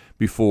 years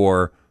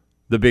before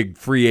the big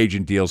free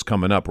agent deals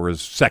coming up or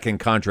his second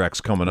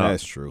contract's coming up.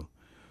 That's true.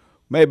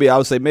 Maybe I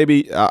would say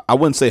I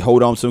wouldn't say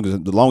hold on to him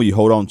because the longer you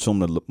hold on to him,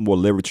 the more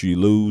leverage you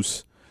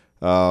lose.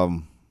 I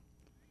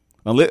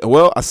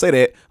say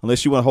that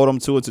unless you want to hold them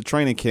to it to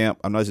training camp.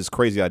 I know it's just a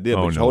crazy idea,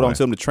 but hold on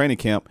to them to training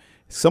camp.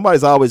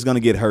 Somebody's always going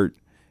to get hurt.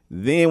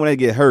 Then when they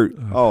get hurt,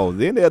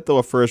 then they'll throw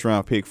a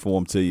first-round pick for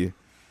them to you.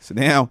 So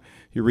now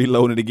you're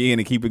reloading it again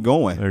and keep it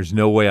going. There's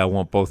no way I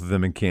want both of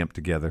them in camp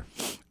together.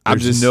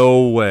 There's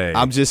no way.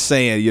 I'm just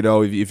saying,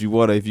 if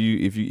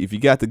you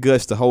got the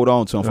guts to hold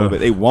on to them for a bit,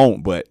 they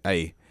won't. But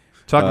hey,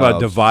 talk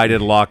about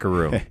divided locker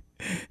room.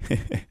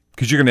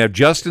 Because you're going to have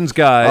Justin's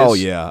guys. Oh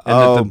yeah,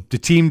 and the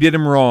team did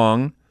him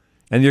wrong.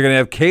 And you're going to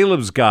have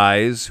Caleb's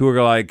guys who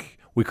are like,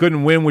 we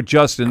couldn't win with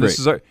Justin.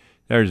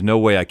 There's no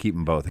way I keep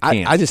them both. I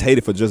can't. I just hate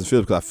it for Justin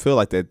Fields because I feel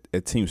like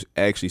that team's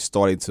actually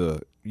starting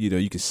to,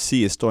 you can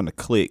see it starting to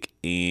click,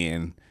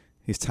 and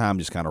his time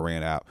just kind of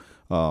ran out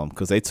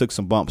because they took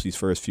some bumps these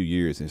first few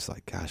years, and it's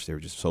like, gosh, they were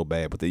just so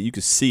bad. But you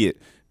could see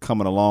it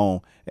coming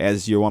along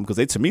as year one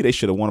because to me, they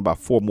should have won about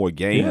 4 more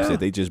games that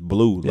they just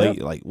blew late.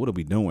 Like, what are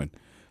we doing?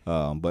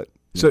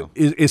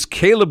 Is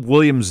Caleb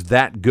Williams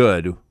that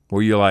good?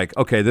 Where you're like,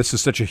 okay, this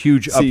is such a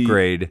huge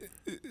upgrade.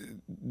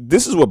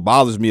 This is what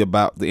bothers me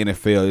about the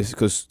NFL is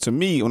because to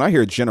me, when I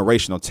hear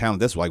generational talent,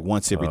 that's like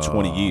once every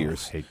 20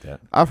 years. I hate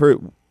that. I've heard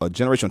a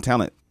generational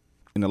talent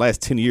in the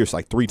last 10 years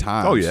like 3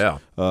 times. Oh, yeah.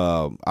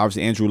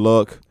 Obviously, Andrew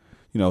Luck,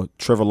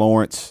 Trevor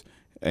Lawrence,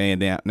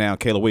 and now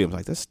Caleb Williams.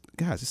 Like,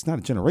 it's not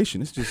a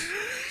generation. It's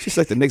just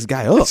like the next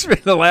guy up. It's been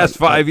the last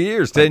 5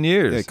 years, 10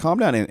 years. Yeah, calm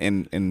down.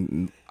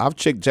 And I've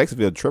checked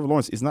Jacksonville. Trevor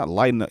Lawrence is not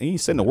lighting up. He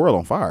ain't setting the world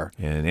on fire.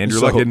 And Andrew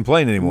Luck isn't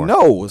playing anymore.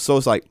 No. So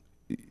it's like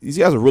these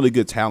guys are really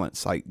good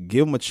talents. Like,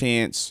 give them a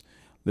chance.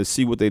 Let's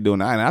see what they're doing.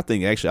 And I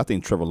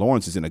think Trevor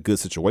Lawrence is in a good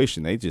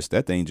situation.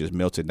 That thing just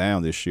melted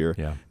down this year.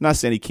 Yeah. Not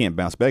saying he can't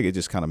bounce back. It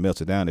just kind of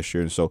melted down this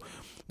year. And so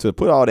to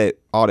put all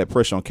that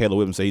pressure on Caleb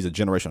Williams and say he's a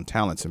generational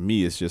talent, to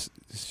me, it's just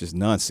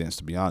nonsense,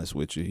 to be honest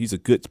with you. He's a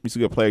good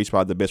player. He's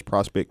probably the best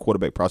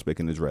quarterback prospect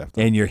in the draft.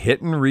 And you're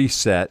hitting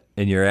reset,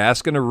 and you're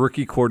asking a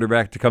rookie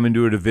quarterback to come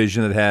into a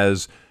division that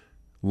has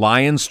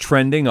Lions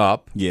trending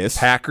up, yes,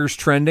 Packers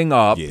trending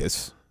up,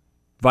 yes,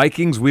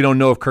 Vikings. We don't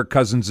know if Kirk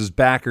Cousins is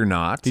back or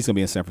not. He's going to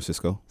be in San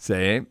Francisco.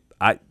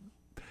 I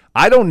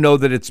don't know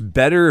that it's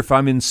better if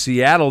I'm in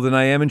Seattle than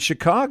I am in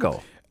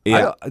Chicago.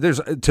 Yeah.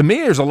 To me,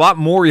 there's a lot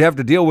more you have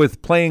to deal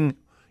with playing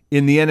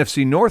in the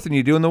NFC North than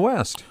you do in the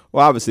West.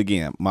 Well, obviously,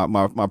 again,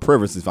 my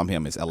preference if I'm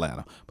him is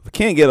Atlanta. If I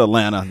can't get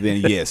Atlanta, then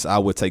yes, I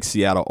would take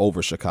Seattle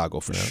over Chicago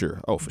for sure.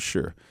 Oh, for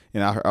sure.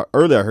 And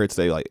earlier I heard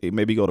today, like,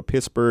 maybe go to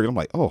Pittsburgh. I'm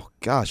like, oh,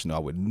 gosh, no, I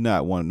would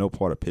not want no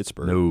part of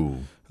Pittsburgh. No.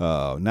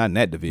 Not in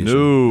that division.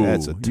 No.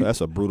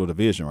 That's a brutal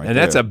division right there. And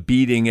that's a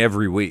beating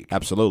every week.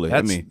 Absolutely.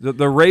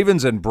 The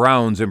Ravens and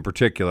Browns in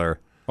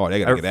particular. Oh, they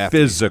gotta get after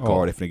physical. You.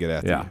 Oh, they're gonna get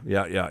after you.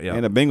 Yeah.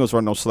 And the Bengals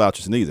are no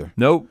slouches neither.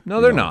 No,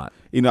 they're not.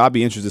 I'd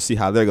be interested to see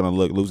how they're gonna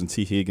look losing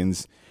T.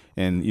 Higgins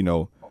and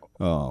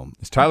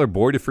is Tyler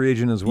Boyd a free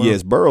agent as well?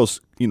 Yes, Burrow's.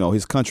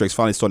 His contract's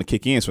finally starting to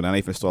kick in, so now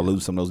they can start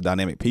losing some of those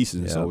dynamic pieces.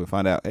 And so we'll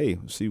find out. Hey,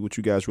 see what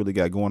you guys really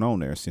got going on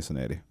there in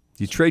Cincinnati.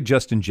 Do you trade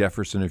Justin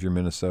Jefferson if you're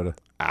Minnesota?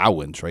 I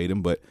wouldn't trade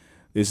him, but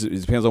it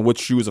depends on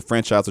what you as a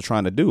franchise are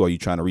trying to do. Are you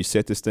trying to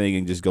reset this thing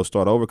and just go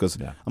start over? Because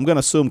I'm going to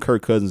assume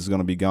Kirk Cousins is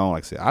going to be gone.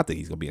 Like I said, I think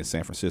he's going to be in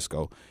San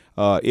Francisco.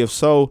 If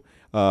so,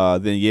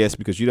 then yes,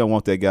 because you don't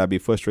want that guy to be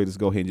frustrated. Just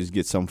go ahead and just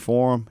get something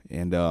for him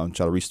and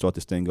try to restart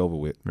this thing over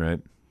with. Right.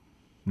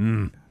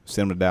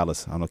 Send him to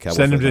Dallas. I don't know Cowboy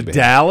Send him to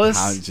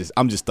Dallas?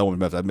 I'm just throwing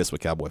him up. I mess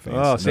with Cowboy fans.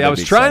 Oh, see, I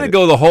was trying to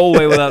go the whole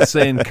way without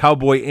saying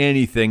Cowboy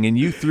anything, and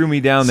you threw me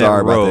down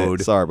that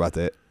road. Sorry about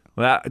that.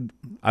 Well,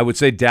 I would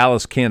say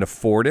Dallas can't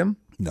afford him.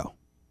 No.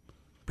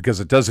 Because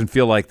it doesn't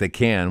feel like they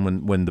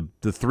can when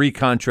the 3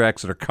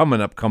 contracts that are coming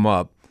up come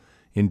up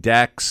in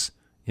Dak's,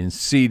 in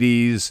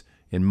CD's,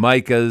 in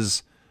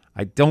Micah's.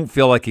 I don't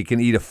feel like he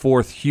can eat a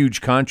 4th huge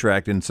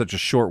contract in such a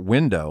short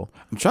window.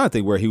 I'm trying to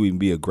think where he would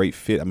be a great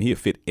fit. I mean, he'd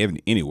fit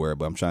anywhere,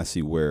 but I'm trying to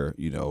see where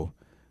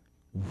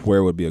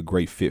would be a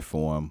great fit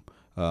for him.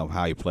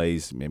 how he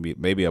plays.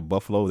 Maybe a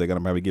Buffalo. They're gonna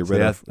maybe get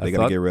rid of. They're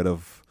gonna get rid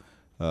of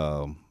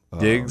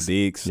Diggs.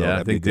 So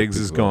I think Diggs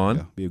is gone.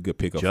 Yeah, be a good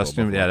pickup.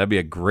 Justin, that'd be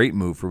a great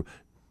move for.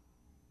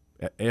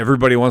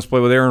 Everybody wants to play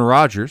with Aaron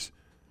Rodgers.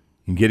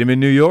 You can get him in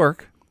New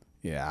York.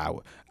 Yeah,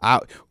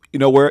 you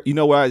know where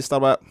I just thought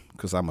about,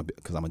 because I'm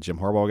a Jim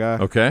Harbaugh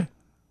guy. Okay,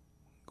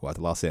 go out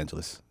to Los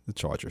Angeles, the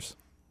Chargers.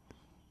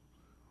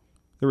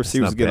 The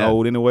receivers are getting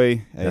old anyway.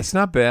 Hey, that's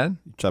not bad.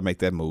 Try to make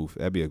that move.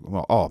 That'd be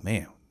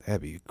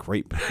that'd be a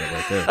great pickup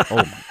right there. Oh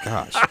my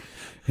gosh.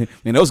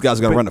 Man, those guys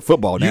are going to run the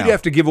football now. You'd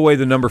have to give away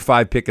the number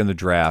 5 pick in the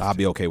draft. I'll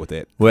be okay with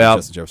that. Well,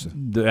 Justin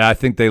Jefferson. I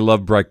think they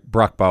love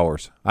Brock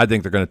Bowers. I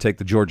think they're going to take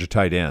the Georgia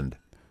tight end.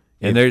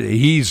 And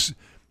he's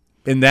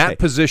in that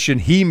position.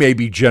 He may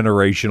be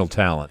generational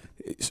talent.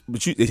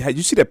 But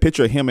you see that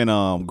picture of him and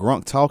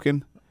Gronk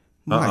talking?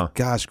 My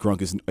gosh,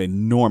 Gronk is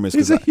enormous.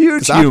 He's a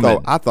huge human.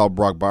 I thought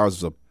Brock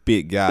Bowers was a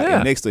big guy. Yeah.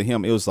 And next to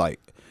him, it was like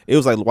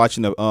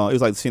watching it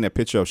was like seeing that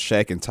picture of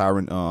Shaq and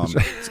Tyron,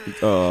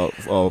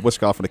 what's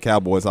called for the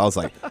Cowboys. I was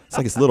like, it's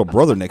like his little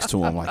brother next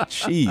to him. Like,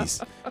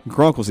 jeez,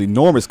 Gronk was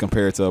enormous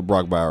compared to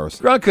Brock Bowers.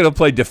 Gronk could have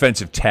played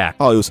defensive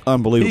tackle. Oh, it was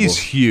unbelievable. He's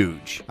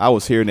huge. I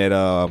was hearing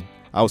that.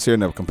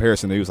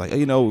 Comparison. He was like,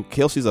 hey,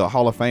 Kelsey's a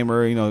Hall of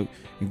Famer.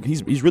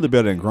 He's really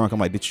better than Gronk. I'm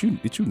like, did you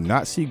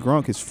not see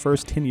Gronk his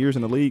first 10 years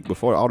in the league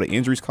before all the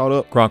injuries caught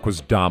up? Gronk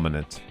was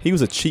dominant. He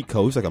was a cheat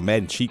code. He was like a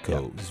Madden cheat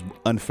code. It's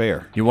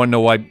unfair. You want to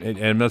know why? And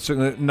I'm not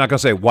going to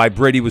say why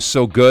Brady was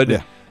so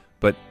good,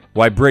 but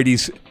why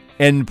Brady's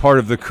end part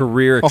of the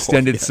career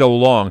extended so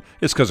long.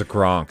 It's because of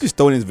Gronk. Just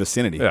throw it in his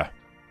vicinity. Yeah.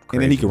 Crazy.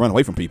 And then he can run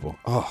away from people.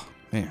 Oh,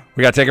 man.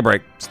 We got to take a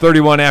break. It's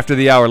 31 after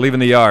the hour, leaving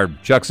the yard.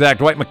 Chuck, Zach,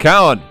 Dwight,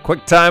 McCown.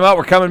 Quick timeout.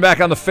 We're coming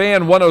back on the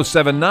Fan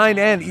 107.9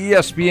 and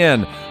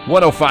ESPN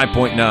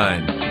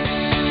 105.9.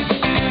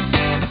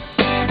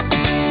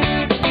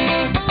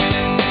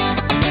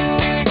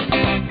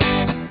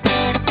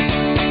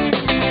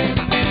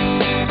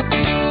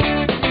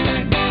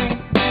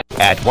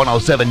 At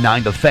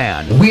 107.9 The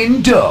Fan,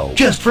 Window.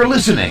 Just for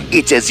listening,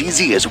 it's as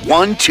easy as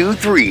 1, 2,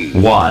 3.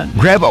 1.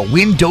 Grab a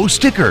Window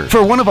sticker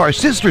for one of our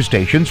sister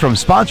stations from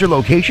sponsor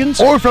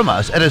locations or from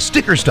us at a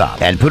sticker stop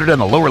and put it on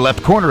the lower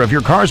left corner of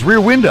your car's rear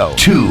window.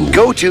 2.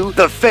 Go to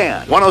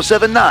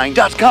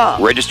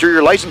thefan1079.com. Register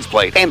your license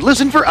plate and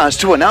listen for us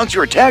to announce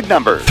your tag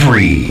number.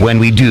 3. When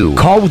we do,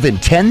 call within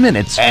 10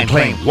 minutes and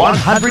claim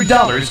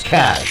 $100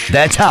 cash.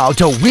 That's how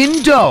to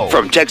Window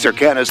from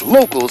Texarkana's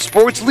local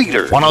sports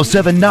leader.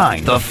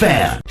 107.9 The Fan.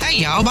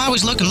 Hey y'all, by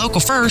always looking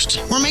local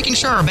first, we're making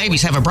sure our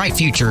babies have a bright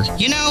future.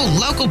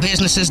 Local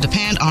businesses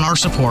depend on our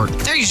support.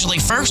 They're usually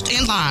first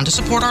in line to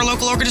support our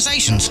local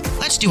organizations.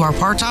 Let's do our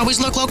part to always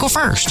look local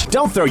first.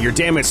 Don't throw your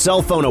damaged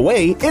cell phone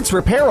away. It's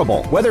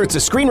repairable. Whether it's a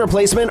screen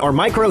replacement or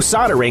micro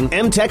soldering,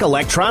 MTech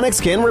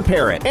Electronics can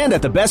repair it. And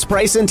at the best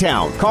price in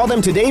town. Call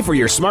them today for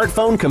your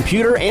smartphone,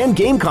 computer, and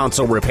game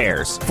console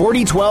repairs.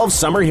 4012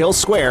 Summer Hill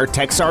Square,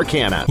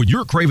 Texarkana. When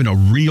you're craving a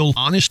real,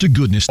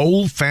 honest-to-goodness,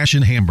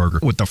 old-fashioned hamburger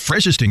with the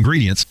freshest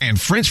ingredients and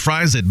French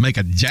fries that make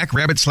a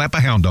jackrabbit slap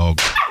a hound dog,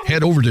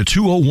 head over to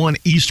 201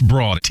 East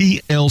Broad,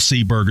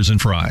 TLC Burgers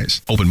and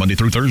Fries. Open Monday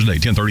through Thursday,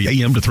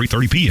 10:30 a.m. to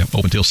 3:30 p.m.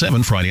 Open till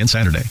 7 Friday and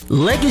Saturday.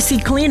 Legacy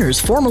Cleaners,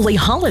 formerly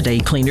Holiday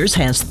Cleaners,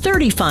 has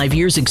 35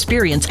 years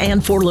experience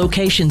and 4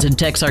 locations in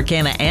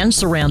Texarkana and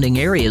surrounding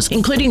areas,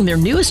 including their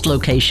newest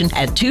location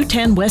at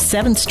 210 West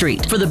 7th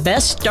Street. For the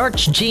best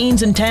starched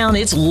jeans in town,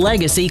 it's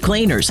Legacy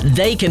Cleaners.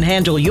 They can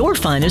handle your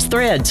finest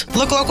threads.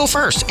 Look local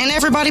first, and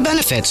everybody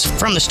benefits.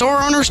 From the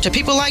store owners to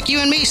people like you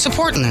and me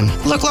supporting them.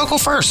 Look local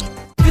first.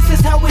 This is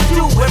how we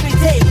do every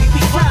day. We be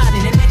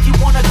grinding, and if you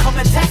wanna come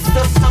and text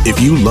us,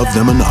 if you love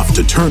them enough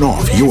to turn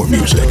off your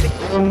music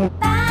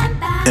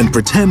and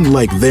pretend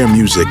like their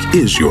music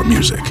is your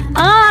music.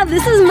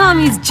 This is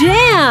Mommy's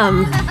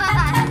jam.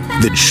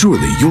 Then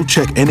surely you'll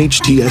check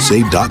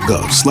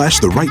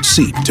nhtsa.gov/the right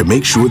seat to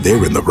make sure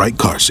they're in the right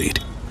car seat.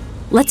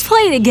 Let's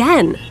play it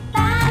again.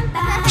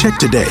 Check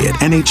today at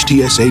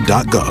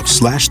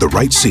nhtsa.gov/the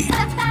right seat.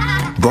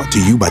 Brought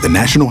to you by the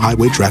National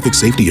Highway Traffic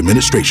Safety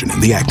Administration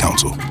and the Ad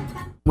Council.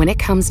 When it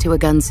comes to a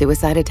gun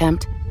suicide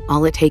attempt,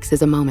 all it takes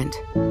is a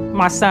moment.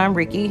 My son,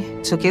 Ricky,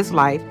 took his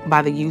life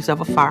by the use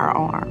of a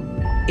firearm.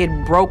 It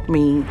broke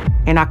me,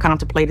 and I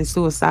contemplated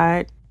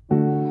suicide.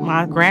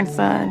 My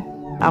grandson,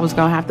 I was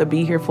going to have to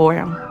be here for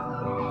him.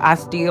 I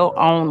still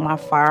own my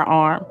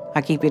firearm.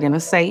 I keep it in a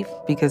safe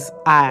because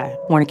I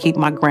want to keep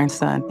my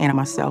grandson and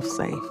myself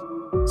safe.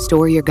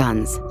 Store your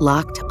guns,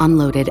 locked,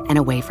 unloaded, and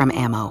away from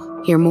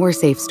ammo. Hear more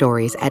safe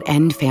stories at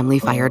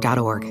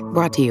endfamilyfire.org.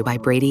 Brought to you by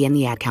Brady and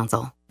the Ad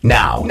Council.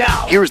 Now,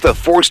 here's the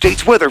 4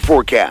 states weather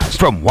forecast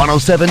from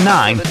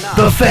 107.9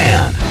 The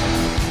Fan.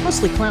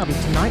 Mostly cloudy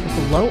tonight with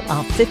a low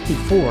of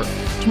 54.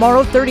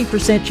 Tomorrow,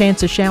 30%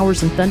 chance of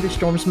showers and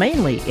thunderstorms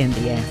mainly in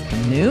the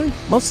afternoon.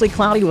 Mostly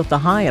cloudy with a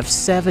high of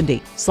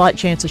 70. Slight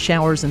chance of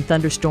showers and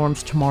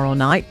thunderstorms tomorrow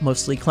night.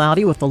 Mostly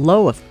cloudy with a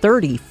low of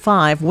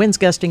 35. Winds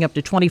gusting up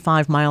to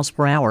 25 miles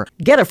per hour.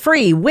 Get a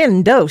free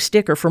Window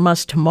sticker from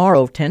us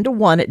tomorrow, 10 to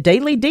 1 at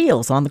Daily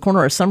Deals on the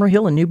corner of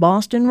Summerhill and New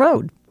Boston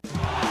Road.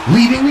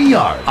 Leaving the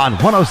Yard on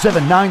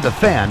 107.9 The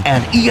Fan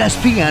and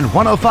ESPN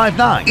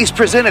 105.9 is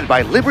presented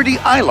by Liberty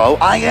ILO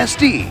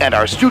ISD and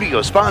our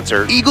studio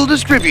sponsor, Eagle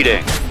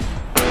Distributing.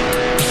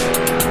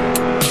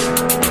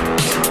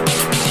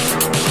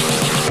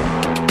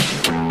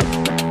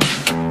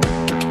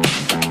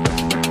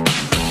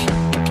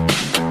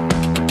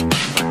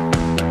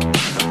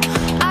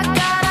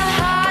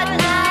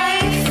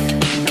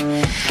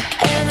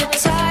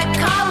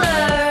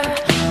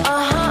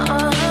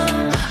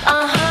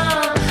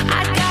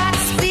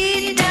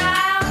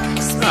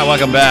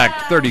 Welcome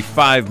back.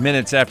 35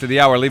 minutes after the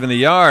hour, Leaving the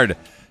Yard.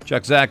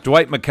 Chuck Zach,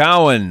 Dwight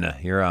McCown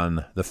here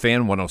on The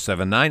Fan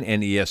 107.9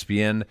 and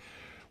ESPN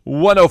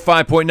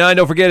 105.9.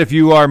 Don't forget, if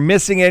you are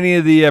missing any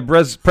of the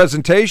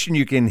presentation,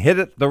 you can hit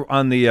it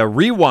on the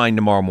rewind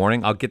tomorrow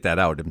morning. I'll get that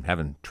out. I'm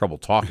having trouble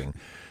talking.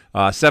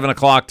 7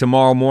 o'clock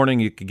tomorrow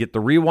morning, you can get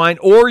the rewind,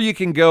 or you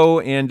can go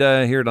and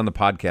hear it on the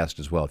podcast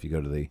as well. If you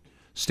go to the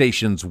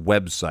station's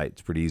website,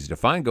 it's pretty easy to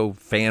find. Go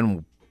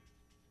Fan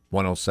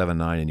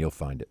 107.9 and you'll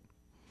find it.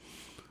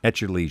 At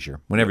your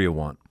leisure, whenever you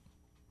want.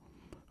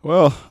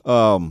 Well,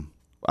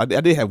 I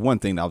did have one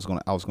thing that I was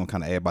gonna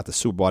kind of add about the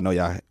Super Bowl. I know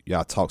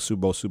y'all talk Super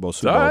Bowl. All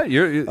right,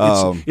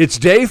 it's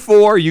day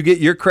 4. You get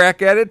your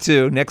crack at it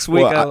too. Next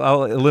week, well,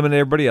 I'll eliminate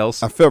everybody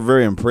else. I felt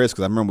very impressed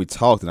because I remember we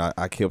talked and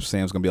I kept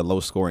saying it was gonna be a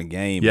low scoring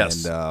game.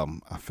 Yes,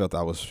 and I felt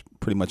I was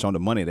pretty much on the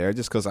money there,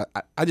 just because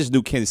I just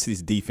knew Kansas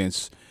City's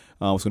defense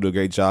was going to do a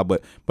great job.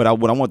 But what I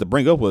wanted to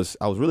bring up was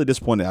I was really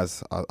disappointed.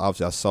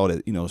 Obviously, I saw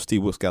that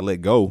Steve Wilkes got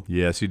let go.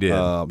 Yes, he did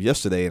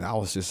yesterday, and I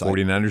was just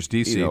 49ers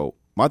DC.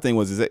 My thing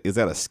was, is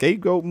that a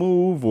scapegoat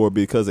move, or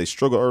because they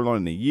struggled early on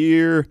in the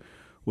year?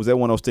 Was that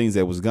one of those things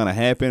that was going to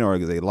happen, or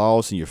because they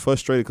lost and you're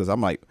frustrated? Because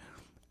I'm like,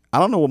 I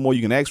don't know what more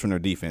you can ask from their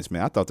defense,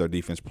 man. I thought their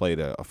defense played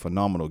a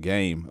phenomenal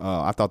game.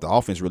 I thought the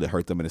offense really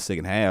hurt them in the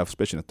second half,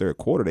 especially in the third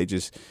quarter. They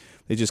just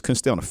couldn't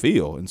stay on the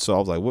field, and so I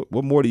was like,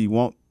 what more do you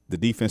want the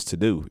defense to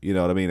do? You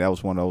know what I mean? That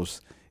was one of those.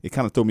 It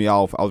kind of threw me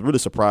off. I was really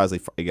surprised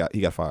he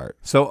got fired.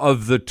 So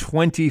of the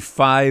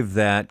 25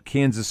 that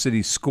Kansas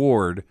City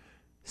scored,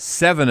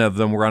 7 of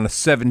them were on a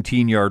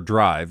 17-yard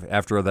drive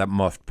after that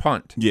muffed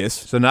punt. Yes.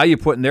 So now you're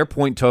putting their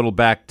point total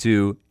back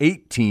to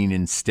 18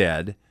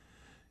 instead.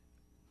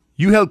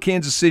 You held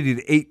Kansas City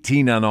to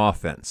 18 on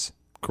offense.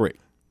 Correct.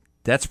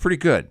 That's pretty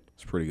good.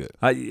 It's pretty good.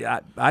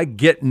 I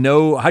get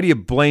no. How do you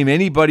blame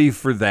anybody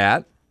for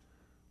that?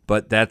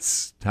 But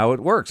that's how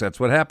it works. That's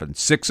what happens.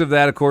 6 of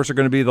that, of course, are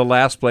going to be the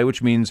last play,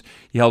 which means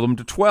you held them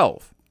to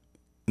 12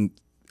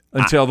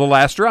 until the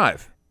last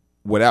drive.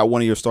 Without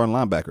one of your starting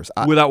linebackers.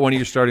 Without one of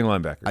your starting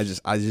linebackers.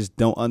 I just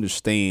don't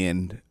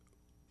understand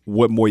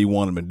what more you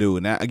want them to do.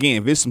 Now, again,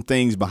 if there's some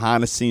things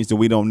behind the scenes that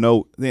we don't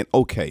know, then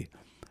okay,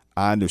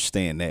 I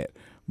understand that.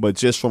 But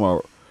just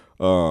from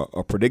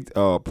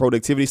a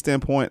productivity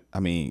standpoint, I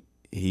mean,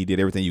 he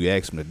did everything you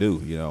asked him to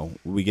do.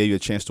 We gave you a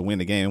chance to win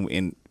the game,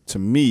 and to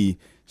me,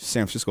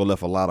 San Francisco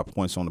left a lot of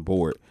points on the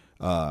board.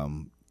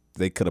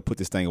 They could have put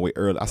this thing away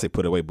early. I say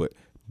put it away, but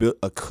built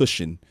a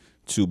cushion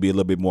to be a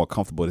little bit more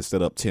comfortable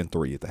instead of up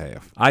 10-3 at the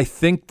half. I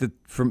think that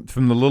from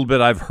the little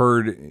bit I've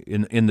heard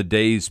in the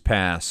days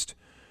past,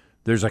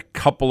 there's a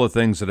couple of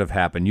things that have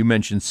happened. You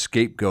mentioned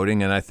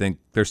scapegoating, and I think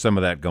there's some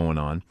of that going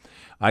on.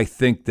 I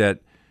think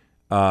that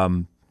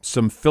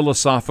some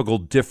philosophical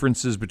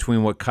differences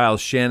between what Kyle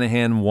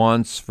Shanahan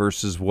wants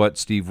versus what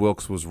Steve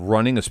Wilkes was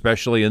running,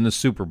 especially in the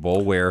Super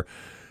Bowl, where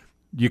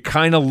you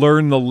kind of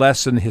learn the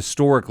lesson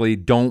historically,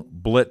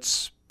 don't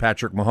blitz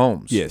Patrick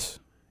Mahomes. Yes.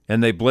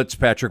 And they blitzed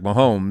Patrick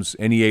Mahomes,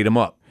 and he ate him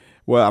up.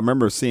 Well, I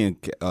remember seeing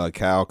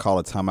Kyle call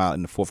a timeout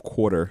in the fourth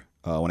quarter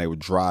when they were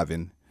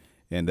driving,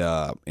 and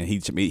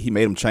he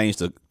made him change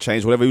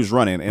whatever he was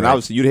running. And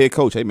obviously, you're the head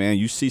coach. Hey, man,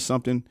 you see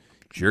something.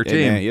 It's your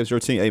team. Man, it's your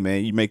team. Hey,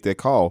 man, you make that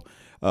call.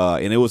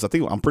 And it was,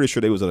 I'm pretty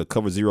sure they was at a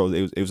cover zero.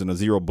 It was in a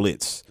zero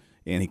blitz.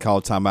 And he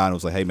called timeout and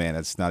was like, hey, man,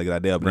 that's not a good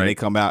idea. But then they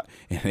come out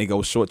and they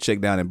go short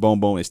check down and boom,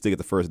 boom, and still get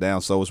the first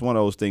down. So it's one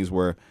of those things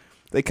where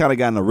they kind of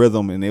got in a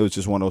rhythm, and it was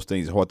just one of those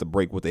things hard to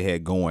break what they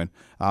had going.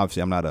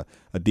 Obviously, I'm not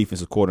a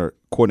defensive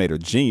coordinator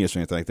genius or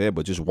anything like that,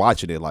 but just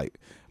watching it, like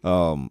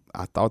I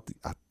thought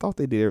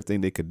they did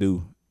everything they could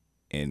do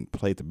and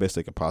played the best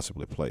they could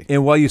possibly play.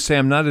 And while you say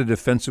I'm not a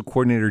defensive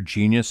coordinator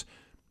genius,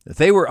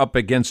 they were up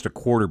against a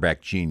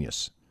quarterback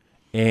genius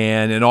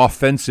and an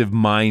offensive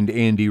mind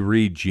Andy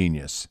Reid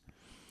genius.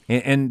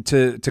 And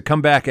to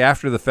come back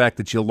after the fact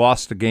that you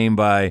lost the game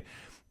by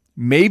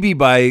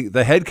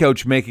the head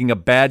coach making a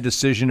bad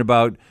decision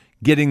about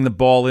getting the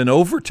ball in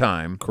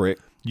overtime.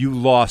 Correct. You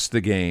lost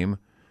the game.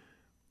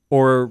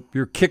 Or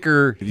your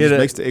kicker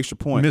makes the extra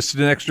point. Missed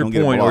an extra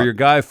point, or your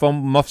guy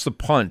muffs a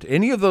punt.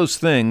 Any of those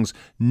things,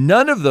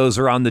 none of those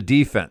are on the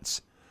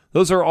defense.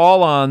 Those are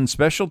all on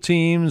special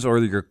teams or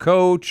your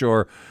coach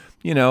or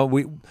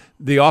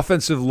the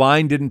offensive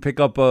line didn't pick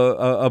up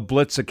a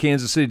blitz that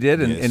Kansas City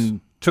did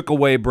and took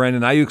away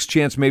Brandon Ayuk's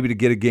chance maybe to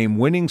get a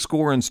game-winning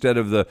score instead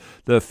of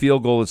the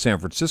field goal that San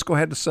Francisco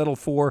had to settle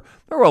for.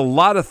 There were a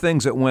lot of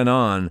things that went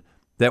on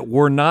that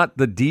were not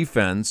the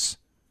defense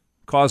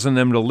causing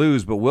them to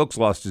lose, but Wilkes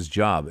lost his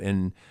job.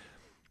 And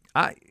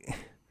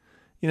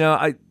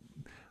I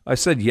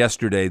said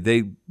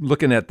yesterday,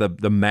 looking at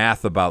the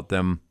math about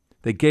them,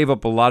 they gave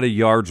up a lot of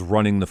yards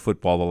running the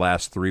football the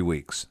last 3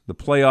 weeks. The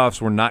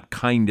playoffs were not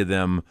kind to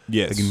them.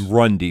 Yes. In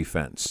run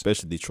defense.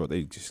 Especially Detroit.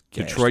 They just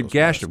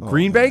gashed them.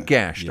 Green Bay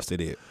gashed them. Yes, they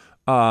did.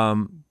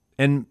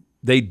 And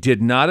they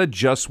did not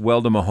adjust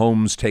well to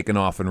Mahomes taking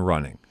off and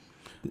running.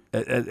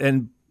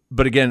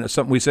 But again,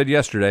 something we said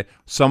yesterday,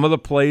 some of the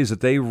plays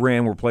that they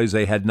ran were plays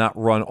they had not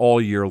run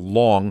all year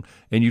long,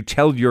 and you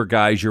tell your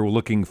guys you're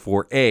looking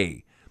for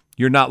A.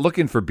 You're not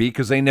looking for B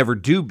because they never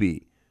do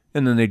B,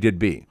 and then they did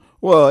B.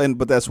 Well,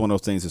 but that's one of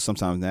those things that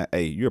sometimes,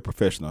 you're a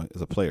professional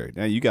as a player.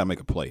 Now you got to make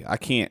a play. I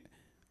can't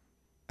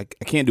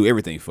do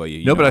everything for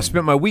you. But I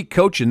spent my week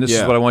coaching. This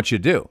is what I want you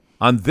to do.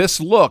 On this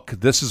look,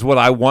 this is what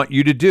I want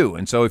you to do.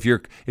 And so if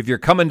you're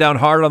coming down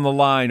hard on the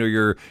line,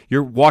 or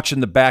you're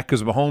watching the back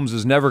because Mahomes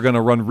is never going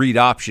to run read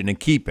option and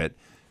keep it,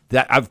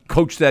 that I've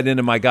coached that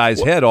into my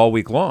guy's head all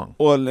week long.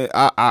 Well,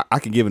 I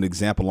can give an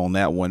example on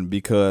that one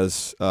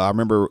because I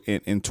remember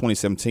in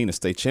 2017, the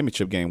state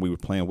championship game, we were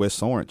playing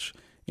West Orange.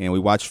 And we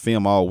watched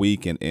film all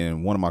week,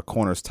 and one of my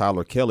corners,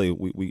 Tyler Kelly,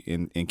 we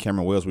in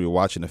Cameron Wells, we were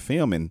watching the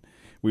film, and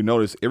we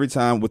noticed every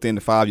time within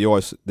the 5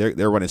 yards,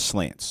 they're running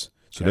slants.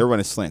 So they're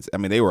running slants. I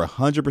mean, they were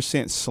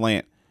 100%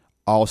 slant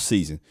all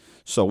season.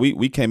 So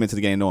we came into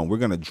the game knowing we're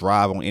going to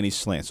drive on any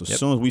slant. So as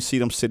soon as we see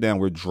them sit down,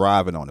 we're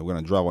driving on it. We're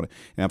going to drive on it.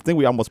 And I think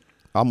we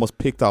almost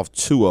picked off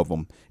 2 of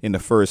them in the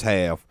first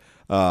half.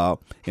 And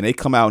they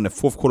come out in the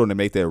fourth quarter and they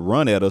make that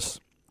run at us.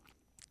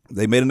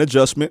 They made an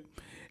adjustment,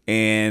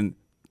 and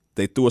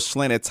they threw a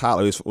slant at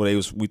Tyler.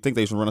 We think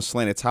they was run a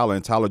slant at Tyler,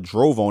 and Tyler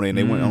drove on it, and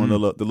they went on the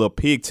little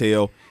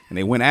pigtail, and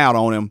they went out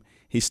on him.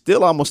 He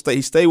still almost stayed.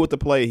 He stayed with the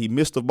play. He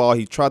missed the ball.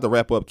 He tried to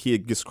wrap up.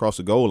 Kid gets across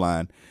the goal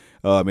line,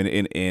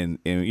 and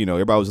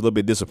everybody was a little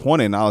bit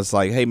disappointed. And I was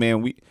like, hey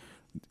man,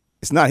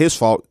 it's not his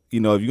fault.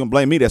 If you're gonna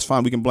blame me, that's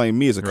fine. We can blame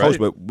me as a coach.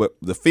 But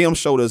the film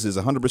showed us is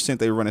 100%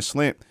 they were running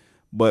slant.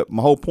 But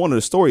my whole point of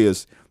the story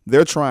is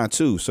they're trying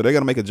too, so they're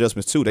gonna make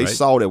adjustments too. They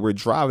saw that we're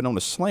driving on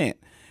the slant.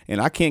 And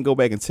I can't go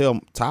back and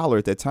tell Tyler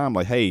at that time,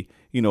 like, hey,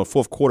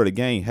 fourth quarter of the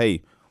game,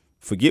 hey,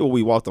 forget what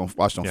we watched on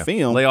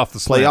film. Lay off the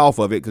slant. Play off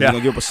of it because you're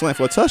going to give up a slant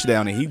for a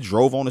touchdown. And he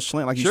drove on the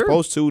slant like he's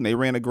supposed to, and they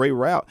ran a great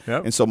route.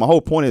 Yep. And so my whole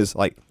point is,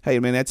 like, hey,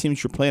 man, that team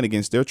that you're playing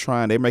against,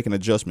 they're making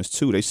adjustments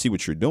too. They see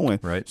what you're doing.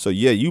 Right. So,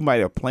 yeah, you might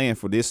have planned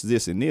for this,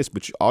 and this,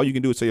 but all you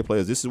can do is tell your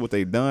players, this is what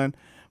they've done.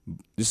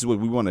 This is what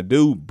we want to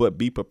do, but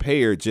be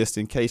prepared just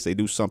in case they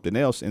do something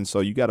else. And so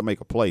you got to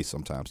make a play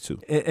sometimes too.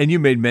 And you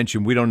made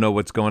mention we don't know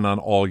what's going on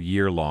all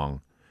year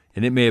long.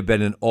 And it may have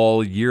been an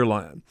all year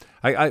long.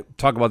 I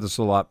talk about this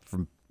a lot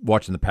from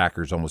watching the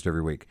Packers almost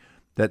every week,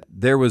 that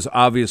there was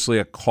obviously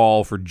a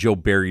call for Joe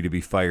Barry to be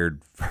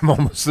fired from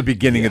almost the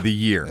beginning of the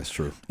year. That's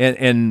true.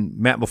 And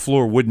Matt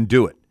LaFleur wouldn't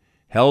do it.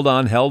 Held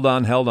on.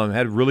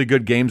 Had really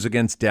good games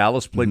against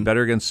Dallas, played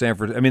better against San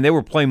Francisco. I mean, they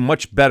were playing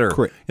much better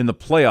in the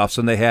playoffs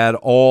than they had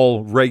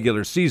all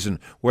regular season,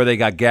 where they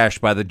got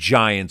gashed by the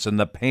Giants and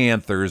the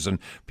Panthers, and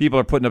people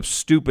are putting up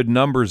stupid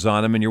numbers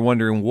on them, and you're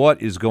wondering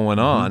what is going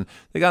on.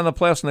 They got in the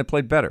playoffs and they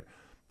played better.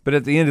 But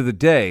at the end of the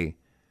day,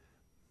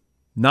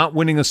 not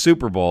winning a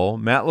Super Bowl,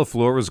 Matt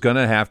LaFleur was going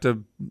to have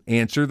to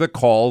answer the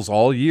calls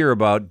all year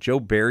about Joe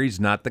Barry's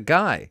not the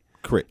guy.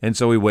 Correct. And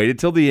so he waited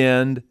till the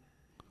end.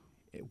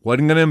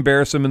 Wasn't going to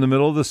embarrass him in the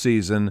middle of the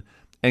season,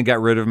 and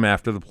got rid of him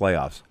after the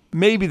playoffs.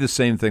 Maybe the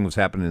same thing was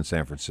happening in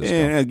San Francisco.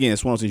 And again,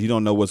 it's one of those things you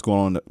don't know what's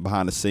going on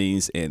behind the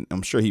scenes. And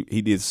I'm sure he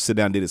did sit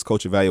down and did his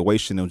coach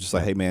evaluation and was just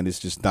like, hey, man,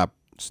 it's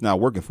not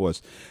working for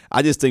us.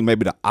 I just think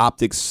maybe the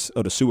optics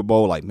of the Super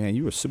Bowl, like, man,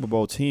 you're a Super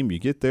Bowl team. You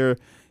get there,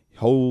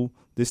 hold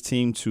this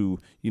team to,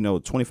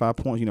 25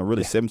 points,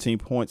 really 17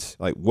 points.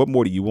 Like, what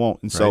more do you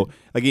want? And so,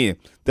 again,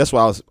 that's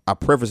why I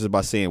prefaced it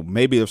by saying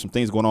maybe there's some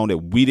things going on that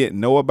we didn't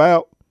know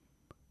about.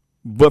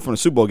 But from the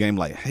Super Bowl game,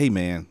 like, hey,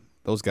 man,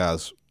 those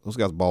guys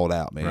balled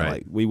out, man.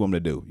 Like, we want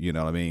them to do, you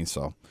know what I mean?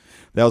 So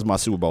that was my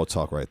Super Bowl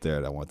talk right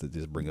there that I wanted to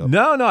just bring up.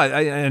 No,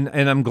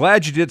 and I'm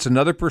glad you did. It's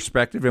another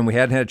perspective, and we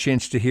hadn't had a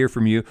chance to hear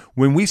from you.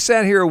 When we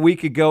sat here a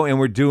week ago and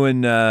we're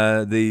doing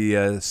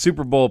the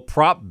Super Bowl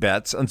prop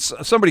bets, and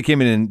somebody came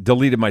in and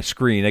deleted my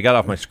screen. I got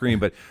off my screen,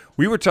 but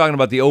we were talking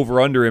about the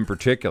over-under in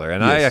particular,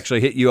 and I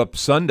actually hit you up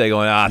Sunday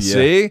going,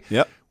 see?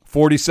 Yep.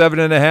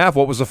 47.5.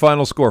 What was the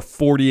final score?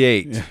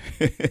 48.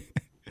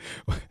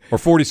 Or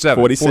 47.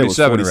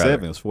 47,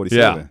 it was 47.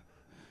 Yeah.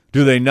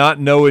 Do they not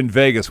know in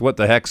Vegas what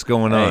the heck's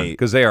going on?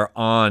 Because they are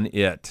on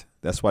it.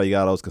 That's why you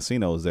got all those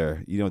casinos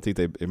there. You don't think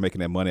they're making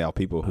that money out of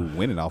people who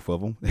winning off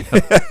of them?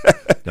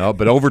 No,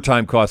 but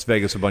overtime cost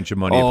Vegas a bunch of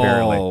money,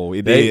 apparently. Oh,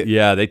 it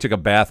did? They took a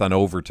bath on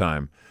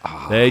overtime.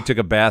 They took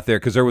a bath there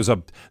because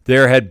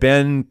there had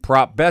been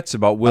prop bets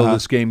about will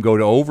this game go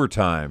to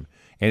overtime.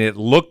 And it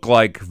looked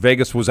like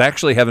Vegas was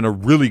actually having a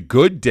really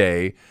good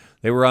day.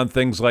 They were on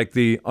things like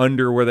the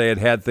under where they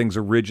had things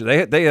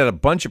originally. They had a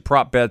bunch of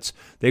prop bets.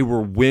 They were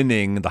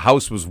winning. The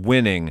house was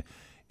winning.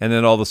 And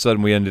then all of a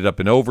sudden we ended up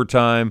in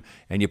overtime,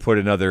 and you put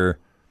another,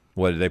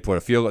 what did they put,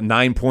 a field,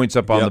 9 points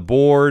up on the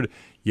board.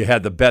 You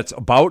had the bets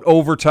about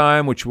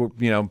overtime, which were,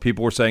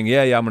 people were saying,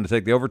 yeah, I'm going to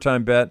take the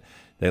overtime bet.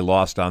 They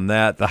lost on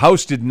that. The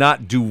house did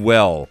not do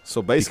well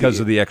because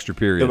of the extra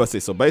period.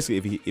 So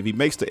basically, if he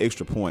makes the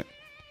extra point,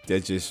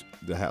 that's just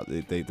the how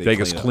they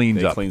Vegas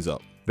cleans up.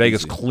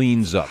 Vegas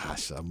cleans up.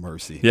 Gosh, have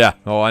mercy. Yeah.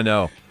 Oh, I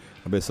know.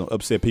 I bet some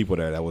upset people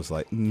there that was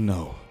like,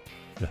 no.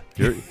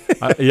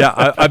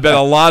 I bet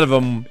a lot of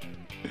them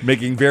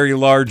making very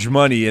large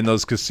money in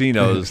those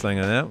casinos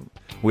thinking that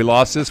we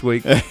lost this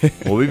week.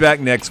 We'll be back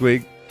next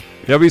week.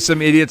 There'll be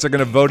some idiots that are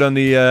going to vote on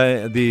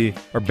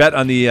or bet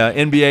on the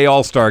NBA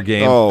All-Star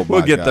game.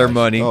 We'll get their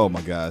money. Oh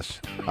my gosh,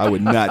 I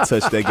would not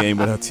touch that game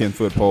with a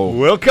 10-foot pole.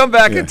 We'll come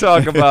back and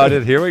talk about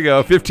it. Here we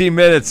go. 15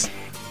 minutes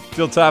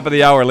till top of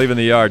the hour. Leaving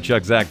the yard.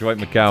 Chuck Zach, Dwight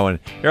McCown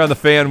here on the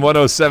Fan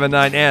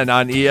 107.9 and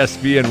on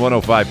ESPN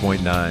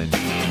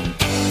 105.9.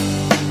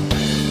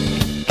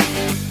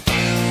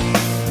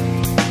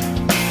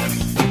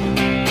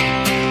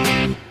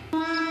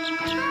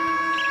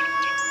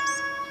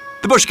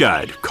 The Bush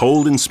Guide,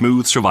 cold and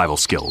smooth survival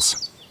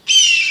skills.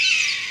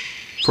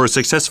 For a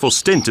successful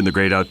stint in the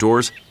great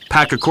outdoors,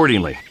 pack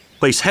accordingly.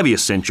 Place heavy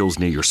essentials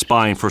near your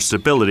spine for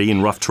stability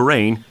in rough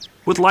terrain,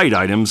 with light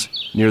items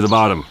near the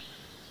bottom.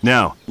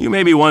 Now, you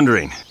may be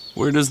wondering,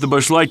 where does the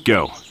Bush Light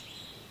go?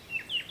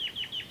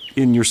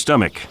 In your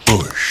stomach.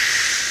 Bush.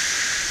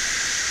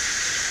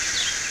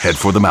 Head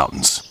for the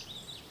mountains.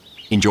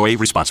 Enjoy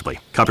responsibly.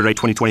 Copyright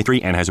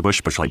 2023,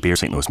 Anheuser-Busch, Bush Light Beer,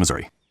 St. Louis,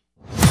 Missouri.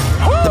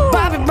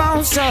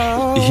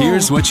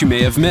 Here's what you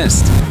may have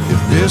missed.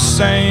 If this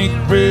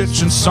ain't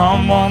rich in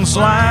someone's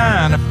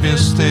line, if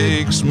this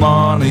takes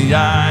money,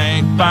 I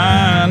ain't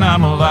fine.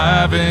 I'm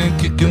alive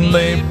and kicking,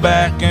 laid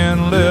back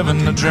and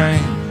living the dream.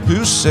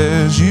 Who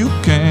says you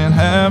can't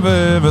have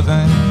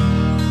everything?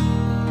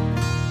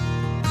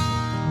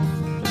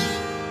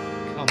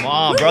 Come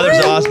on, Brothers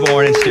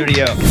Osborne in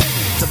studio.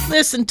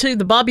 Listen to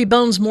the Bobby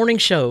Bones Morning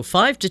Show,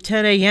 5 to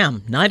 10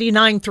 a.m.,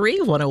 99.3,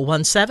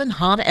 101.7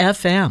 Hot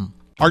FM.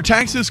 Are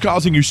taxes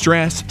causing you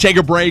stress? Take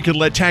a break and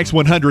let Tax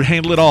 100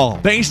 handle it all.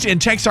 Based in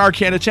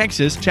Texarkana,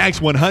 Texas, Tax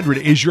 100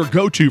 is your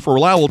go-to for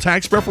reliable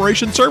tax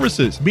preparation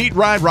services. Meet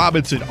Ryan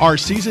Robinson, our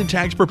seasoned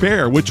tax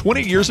preparer with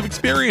 20 years of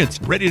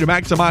experience, ready to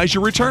maximize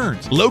your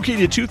returns.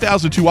 Located at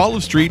 2002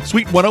 Olive Street,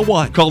 Suite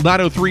 101. Call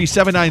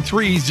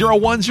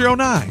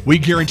 903-793-0109. We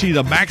guarantee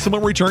the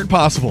maximum return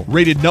possible.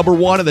 Rated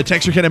 #1 in the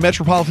Texarkana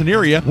metropolitan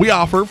area, we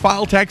offer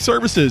file tax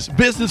services,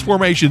 business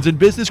formations, and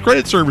business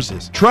credit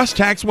services. Trust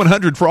Tax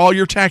 100 for all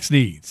your tax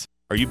needs.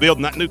 Are you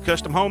building that new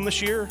custom home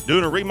this year,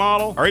 doing a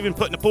remodel, or even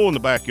putting a pool in the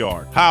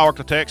backyard? Hi,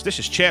 Architects. This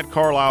is Chad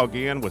Carlisle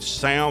again with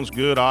Sounds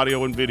Good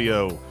Audio and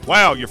Video.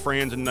 Wow your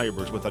friends and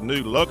neighbors with a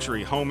new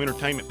luxury home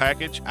entertainment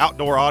package,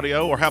 outdoor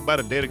audio, or how about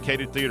a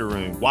dedicated theater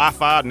room,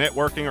 Wi-Fi,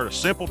 networking, or a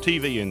simple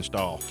TV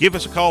install. Give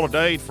us a call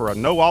today for a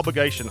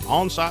no-obligation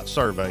on-site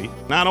survey,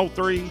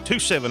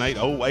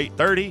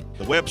 903-278-0830.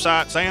 The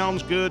website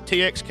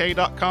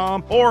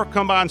soundsgoodtxk.com, or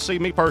come by and see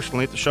me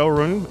personally at the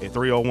showroom at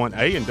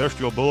 301A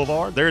Industrial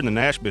Boulevard. They're in the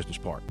Nash Business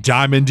Park.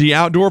 Diamond D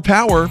Outdoor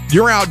Power,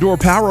 your outdoor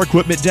power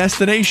equipment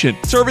destination,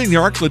 serving the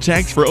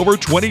Arklatex for over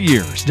 20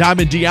 years.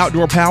 Diamond D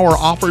Outdoor Power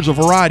offers a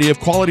variety of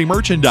quality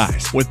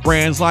merchandise with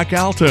brands like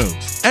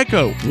Altos,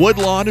 Echo,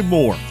 Woodlawn, and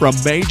more. From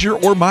major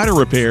or minor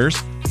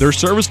repairs, their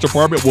service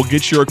department will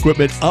get your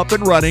equipment up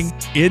and running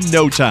in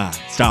no time.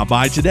 Stop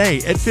by today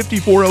at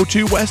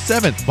 5402 West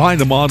 7th. Find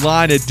them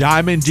online at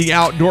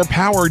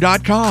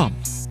DiamondDOutdoorPower.com.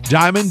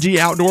 Diamond D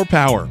Outdoor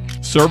Power.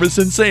 Service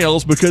and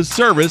sales, because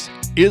service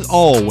is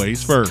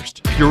always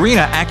first.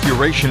 Purina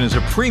Accuration is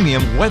a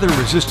premium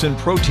weather-resistant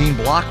protein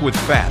block with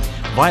fat,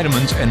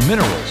 vitamins, and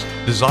minerals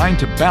designed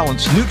to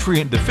balance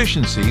nutrient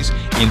deficiencies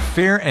in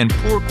fair and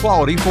poor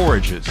quality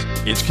forages.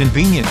 It's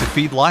convenient to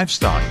feed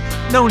livestock.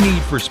 No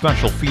need for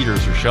special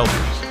feeders or shelters.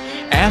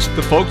 Ask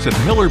the folks at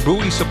Miller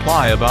Bowie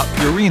Supply about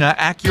Purina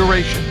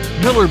Accuration.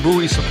 Miller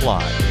Bowie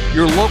Supply,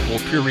 your local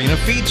Purina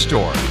feed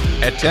store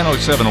at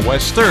 1007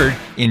 West 3rd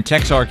in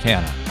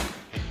Texarkana.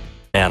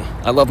 Man,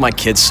 I love my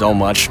kids so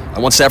much.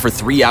 I once sat for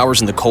 3 hours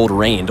in the cold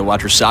rain to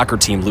watch her soccer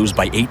team lose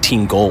by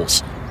 18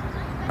 goals.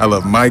 I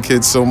love my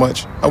kids so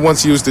much, I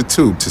once used a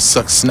tube to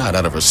suck snot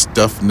out of her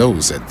stuffed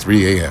nose at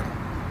 3 a.m.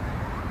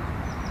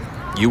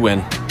 You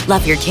win.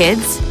 Love your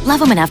kids? Love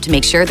them enough to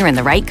make sure they're in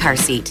the right car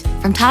seat.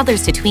 From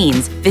toddlers to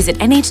tweens, visit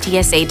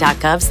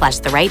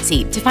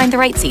nhtsa.gov/the-right-seat to find the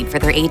right seat for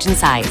their age and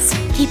size.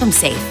 Keep them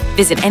safe.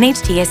 Visit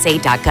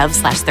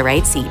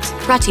nhtsa.gov/the-right-seat.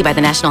 Brought to you by the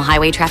National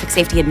Highway Traffic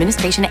Safety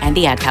Administration and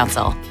the Ad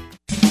Council.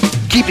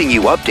 Keeping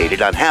you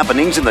updated on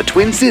happenings in the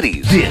Twin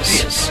Cities.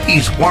 This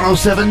is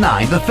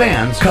 107.9 The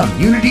Fan's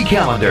Community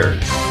Calendar.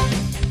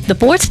 The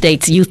 4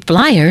 States Youth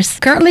Flyers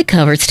currently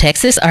covers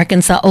Texas,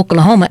 Arkansas,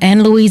 Oklahoma,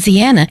 and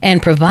Louisiana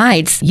and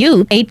provides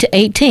youth 8 to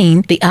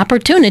 18 the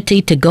opportunity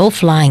to go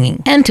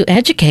flying and to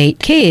educate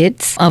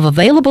kids of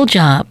available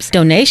jobs.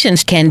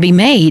 Donations can be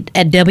made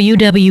at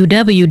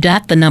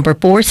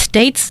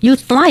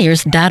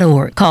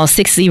www.4statesyouthflyers.org. Call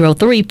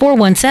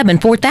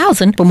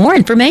 603-417-4000 for more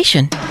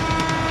information.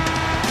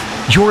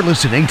 You're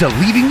listening to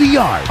Leaving the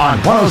Yard on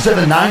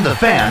 107.9 The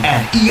Fan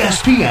and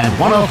ESPN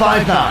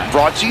 105.9.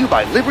 Brought to you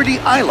by Liberty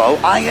ILO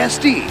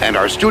ISD and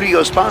our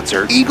studio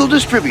sponsor, Eagle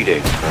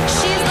Distributing. She's like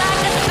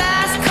a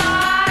fast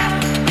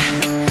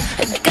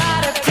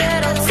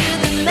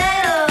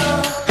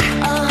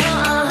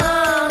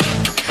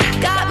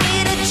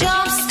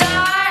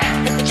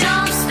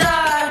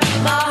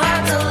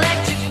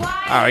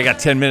You got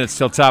 10 minutes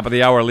till top of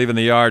the hour, leaving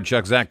the yard.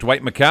 Chuck, Zach,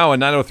 Dwight, McCown,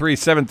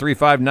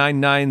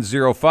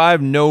 903-735-9905.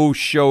 No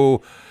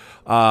show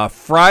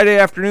Friday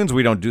afternoons.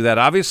 We don't do that,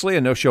 obviously,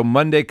 and no show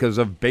Monday because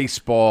of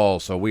baseball.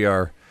 So we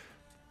are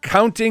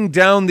counting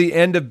down the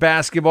end of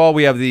basketball.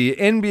 We have the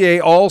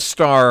NBA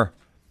All-Star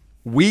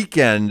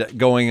weekend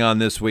going on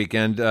this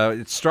weekend.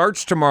 It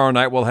starts tomorrow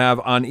night. We'll have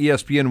on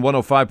ESPN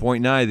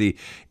 105.9 the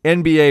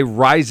NBA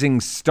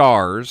Rising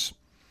Stars.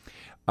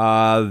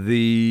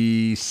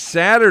 The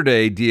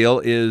Saturday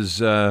deal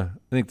is, I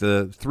think,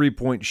 the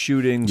three-point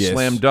shooting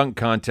slam dunk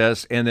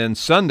contest. And then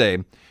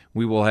Sunday,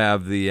 we will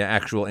have the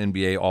actual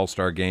NBA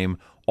All-Star game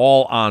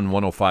all on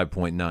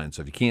 105.9.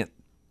 So if you can't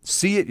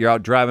see it, you're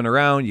out driving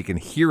around, you can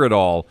hear it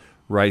all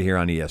right here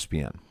on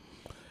ESPN.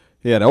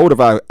 Yeah, the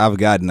older I've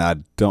gotten, I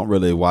don't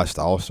really watch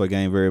the All-Star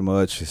game very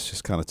much. It's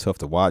just kind of tough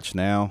to watch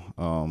now.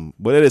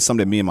 But it is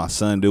something that me and my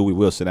son do. We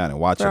will sit down and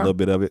watch a little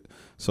bit of it.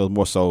 So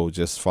more so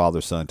just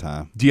father-son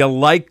time. Do you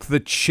like the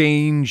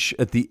change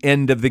at the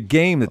end of the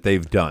game that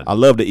they've done? I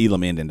love the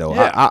Elam ending, though.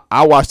 Yeah.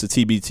 I watch the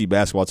TBT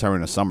basketball tournament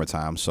in the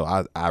summertime, so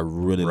I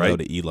really love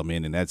the Elam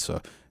ending.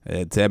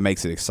 That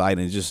makes it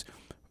exciting. It's just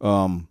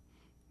the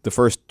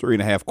first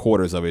 3.5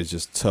 quarters of it is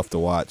just tough to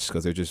watch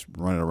because they're just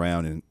running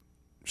around and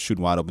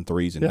shooting wide open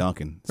threes and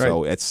dunking.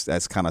 Right. So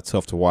that's kind of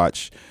tough to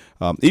watch.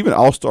 Even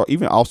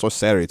All-Star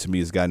Saturday to me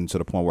has gotten to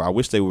the point where I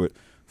wish they would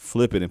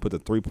flip it and put the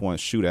three-point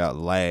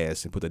shootout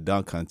last and put the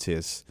dunk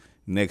contest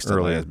next to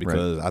last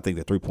because I think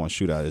the three-point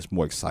shootout is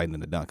more exciting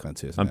than the dunk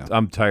contest now.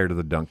 I'm tired of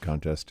the dunk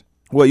contest.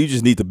 Well, you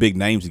just need the big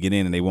names to get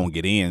in and they won't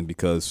get in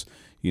because,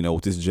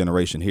 with this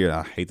generation here,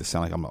 I hate to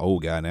sound like I'm an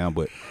old guy now,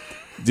 but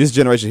this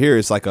generation here,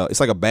 it's like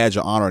a badge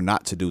of honor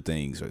not to do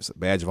things. Or it's a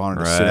badge of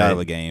honor to sit out of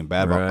a game.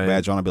 Badge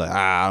of honor to be like,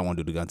 I don't want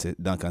to do the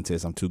dunk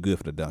contest. I'm too good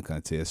for the dunk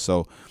contest.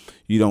 So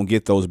you don't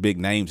get those big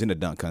names in the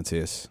dunk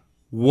contest.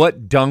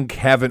 What dunk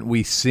haven't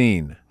we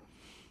seen?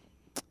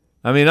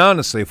 I mean,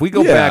 honestly, if we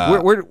go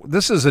back,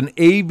 this is an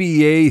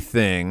ABA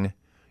thing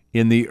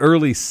in the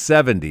early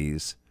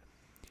 70s.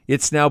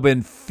 It's now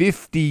been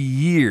 50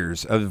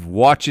 years of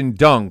watching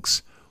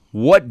dunks.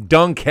 What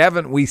dunk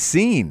haven't we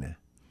seen?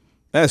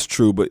 That's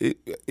true, but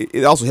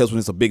it also helps when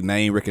it's a big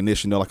name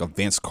recognition, like a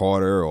Vince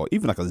Carter or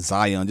even like a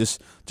Zion,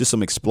 just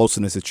some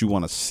explosiveness that you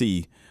want to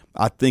see.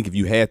 I think if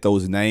you had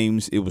those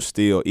names, it was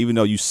still, even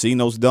though you've seen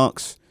those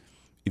dunks,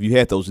 if you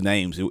had those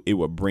names, it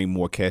would bring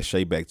more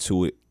cachet back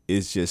to it.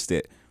 It's just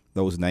that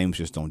those names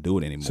just don't do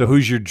it anymore. So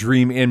who's your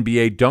dream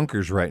NBA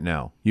dunkers right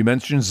now? You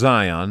mentioned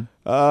Zion.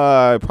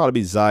 It'd probably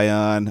be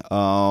Zion.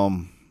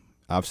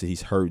 Obviously,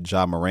 he's hurt.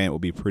 Ja Morant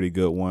would be a pretty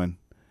good one.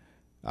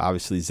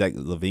 Obviously, Zach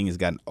LaVine has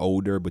gotten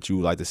older, but you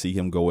would like to see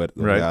him go at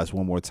the guys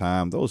one more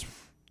time. Those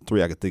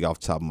three I could think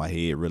off the top of my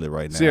head really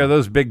right now. See, are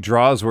those big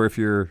draws where if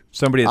you're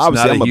somebody that's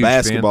obviously, not I'm a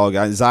basketball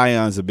fan? guy.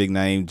 Zion's a big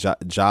name.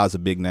 Ja's a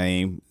big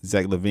name.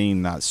 Zach LaVine,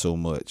 not so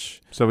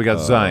much. So we got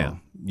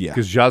Zion. Yeah.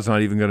 Because Ja's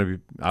not even going to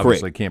be,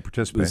 obviously can't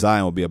participate. But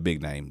Zion will be a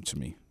big name to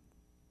me.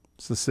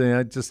 So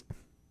say,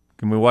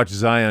 can we watch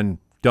Zion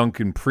dunk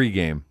in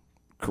pregame?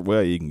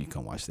 Well, you can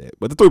come watch that.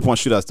 But the three-point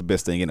shootout's the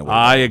best thing anyway.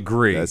 I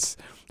agree. That's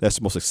the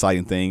most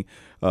exciting thing.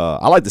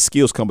 I like the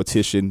skills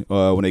competition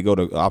when they go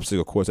to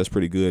obstacle course. That's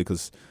pretty good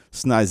because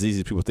it's not as easy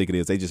as people think it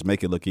is. They just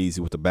make it look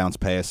easy with the bounce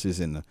passes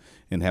and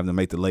having to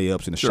make the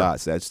layups and the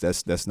shots.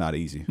 That's not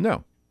easy.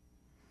 No.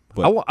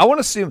 But I want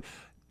to see him.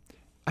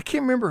 I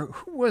can't remember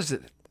who was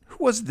it.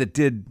 Who was it that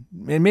did?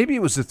 And maybe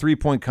it was the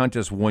three-point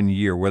contest one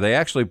year where they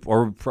actually,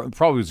 or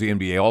probably was the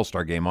NBA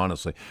All-Star game,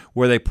 honestly,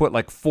 where they put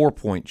like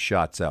 4-point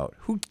shots out.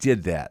 Who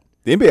did that?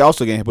 The NBA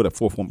All-Star game put a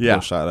 4-point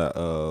shot out.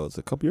 Was it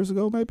a couple years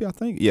ago, maybe, I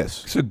think?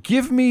 Yes. So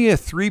give me a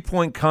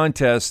three-point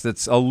contest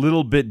that's a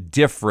little bit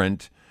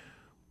different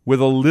with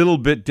a little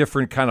bit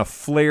different kind of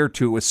flair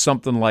to it with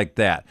something like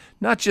that.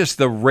 Not just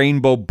the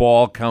rainbow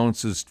ball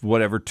counts as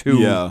whatever, too.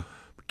 Yeah.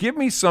 Give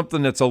me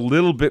something that's a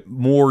little bit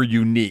more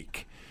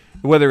unique.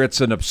 Whether it's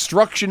an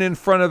obstruction in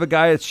front of the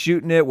guy that's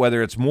shooting it,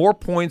 whether it's more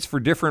points for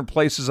different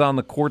places on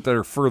the court that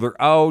are further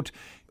out.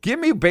 Give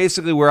me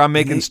basically where I'm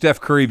making Steph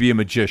Curry be a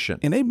magician.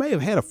 And they may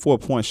have had a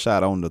 4-point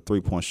shot on the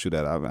 3-point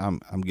shootout.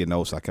 I'm getting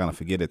old, so I kind of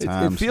forget at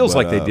times. It feels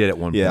like they did at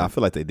one point. Yeah, I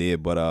feel like they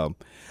did. But I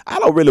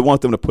don't really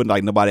want them to put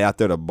like nobody out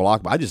there to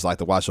block. But I just like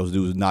to watch those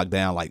dudes knock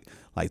down like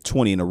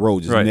 20 in a row,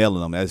 just nailing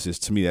them. That's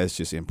just, to me, that's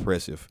just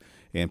impressive.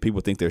 And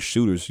people think they're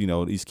shooters.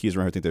 These kids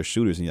around here think they're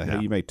shooters. And you're like,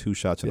 hey, you made 2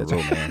 shots in a row,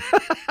 man.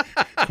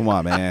 Come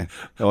on, man.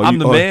 I'm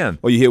the man.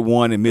 Or you hit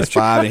one and miss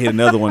 5 and hit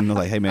another one. And I'm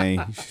like, hey,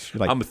 man.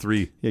 I'm a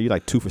 3. Yeah, you're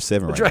like 2 for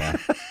 7 right now.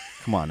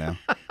 Come on now.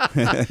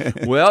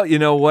 Well, you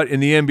know what? In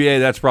the NBA,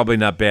 that's probably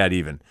not bad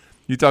even.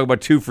 You talk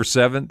about 2 for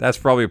 7, that's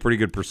probably a pretty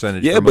good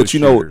percentage. Yeah, but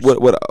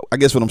what I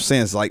guess what I'm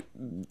saying is like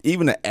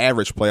even the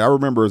average player. I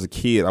remember as a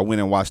kid, I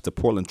went and watched the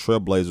Portland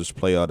Trailblazers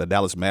play the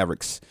Dallas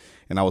Mavericks,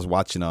 and I was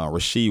watching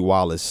Rasheed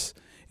Wallace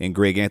and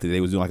Greg Anthony.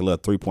 They was doing like a little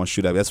 3-point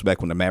shootout. That's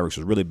back when the Mavericks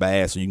was really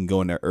bad, so you can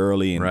go in there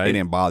early and they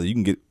didn't bother. You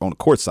can get on the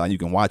court side, you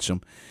can watch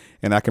them.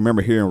 And I can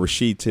remember hearing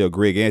Rasheed tell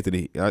Greg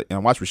Anthony, and I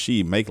watched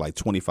Rasheed make like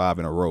 25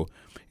 in a row.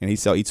 And he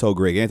told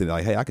Greg Anthony,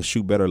 like, hey, I can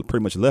shoot better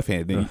pretty much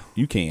left-handed than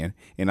you can.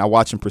 And I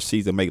watched him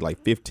proceed to make like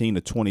 15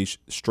 to 20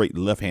 straight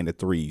left-handed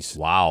threes.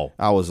 Wow.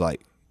 I was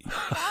like,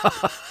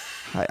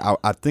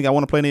 I think I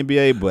want to play in the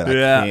NBA, but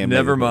I can't.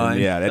 Never mind.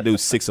 Yeah, that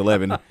dude's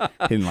 6'11",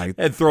 hitting like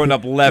and throwing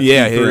up lefty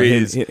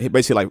threes. He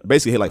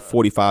basically hit like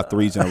 45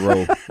 threes in a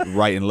row,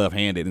 right and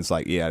left-handed. And it's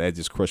like, yeah, that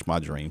just crushed my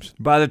dreams.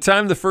 By the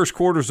time the first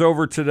quarter's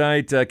over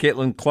tonight,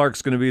 Caitlyn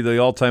Clark's going to be the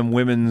all-time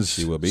women's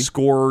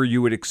scorer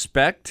you would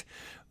expect.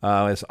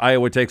 As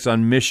Iowa takes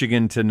on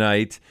Michigan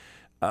tonight,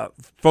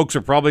 folks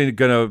are probably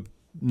going to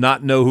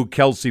not know who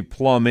Kelsey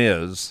Plum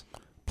is.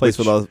 Plays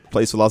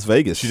for Las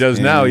Vegas. She does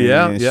now,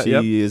 yeah.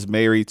 She is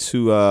married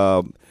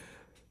to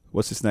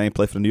what's his name?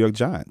 Play for the New York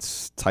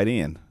Giants, tight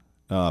end.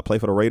 Play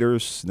for the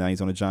Raiders. Now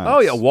he's on the Giants. Oh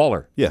yeah,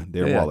 Waller. Yeah,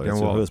 Darren Waller.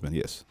 That's her husband.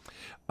 Yes.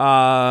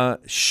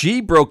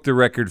 She broke the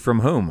record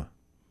from whom?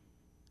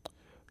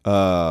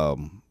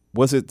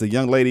 Was it the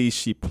young lady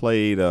she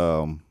played?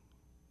 Hold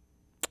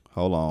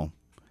on.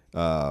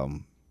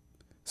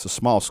 It's a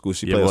small school.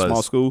 She played a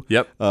small school.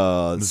 Yep.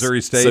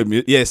 Missouri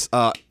State. Yes.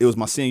 It was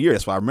my senior year.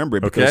 That's why I remember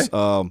it. Because,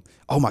 oh,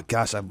 my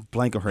gosh, I'm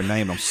blanking on her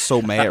name. I'm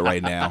so mad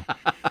right now.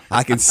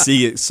 I can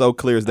see it so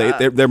clear as day.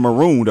 They're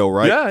maroon, though,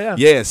 right? Yeah.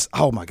 Yes.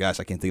 Oh, my gosh,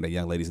 I can't think of that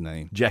young lady's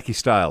name. Jackie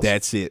Stiles.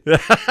 That's it.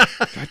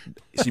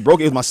 She broke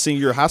it. It was my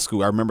senior year of high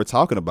school. I remember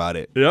talking about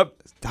it. Yep.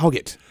 Dog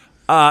it.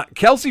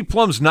 Kelsey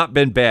Plum's not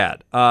been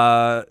bad.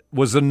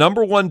 Was the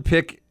number one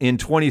pick in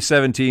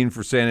 2017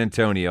 for San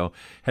Antonio.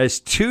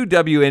 Has 2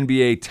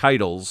 WNBA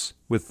titles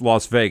with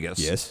Las Vegas.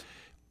 Yes.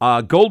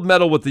 Gold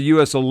medal with the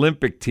U.S.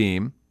 Olympic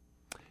team,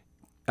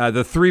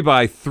 the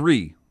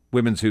 3x3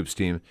 women's hoops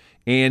team,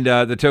 and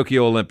the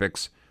Tokyo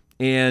Olympics.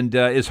 And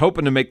is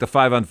hoping to make the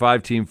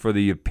 5-on-5 team for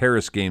the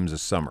Paris Games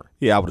this summer.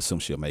 Yeah, I would assume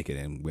she'll make it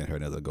and win her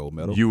another gold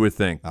medal. You would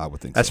think. I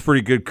would think that's a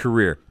pretty good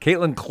career.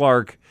 Caitlyn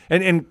Clark,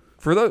 and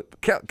for the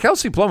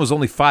Kelsey Plum was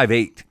only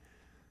 5'8".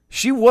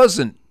 She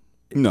wasn't.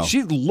 No.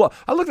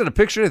 I looked at a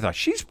picture and I thought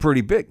she's pretty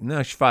big.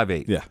 No, she's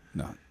 5'8". Yeah.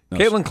 No.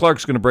 Caitlyn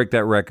Clark's going to break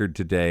that record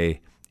today,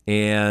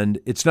 and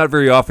it's not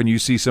very often you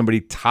see somebody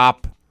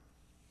top,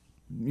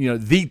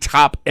 the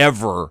top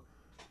ever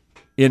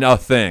in a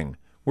thing.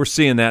 We're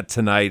seeing that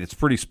tonight. It's a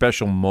pretty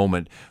special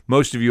moment.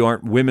 Most of you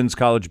aren't women's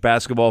college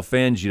basketball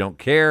fans. You don't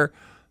care.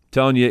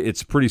 Telling you,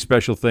 it's a pretty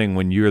special thing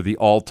when you're the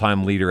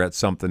all-time leader at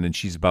something, and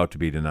she's about to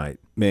be tonight.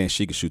 Man,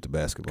 she can shoot the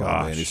basketball.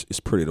 Gosh. Man, it's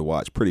pretty to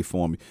watch, pretty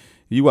form.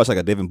 You watch like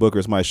a Devin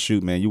Booker's might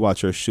shoot, man. You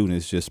watch her shooting,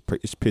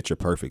 it's picture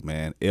perfect,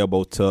 man.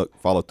 Elbow tuck,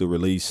 follow through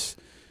release.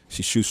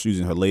 She shoots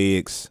using her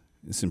legs.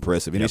 It's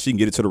impressive, and then she can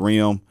get it to the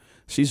rim.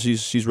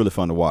 She's really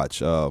fun to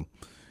watch.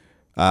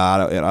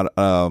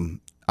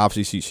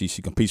 Obviously,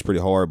 she competes pretty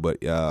hard, but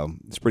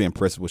it's pretty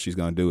impressive what she's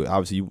going to do.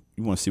 Obviously, you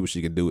want to see what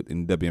she can do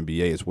in the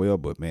WNBA as well,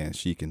 but, man,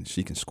 she can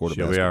score the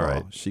basketball. Be all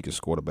right. She can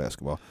score the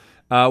basketball.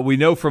 We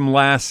know from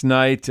last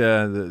night,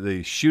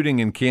 the shooting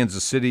in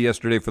Kansas City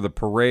yesterday for the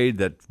parade,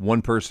 that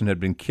one person had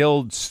been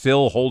killed,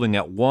 still holding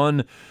at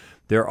one.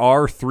 There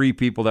are 3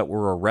 people that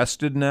were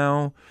arrested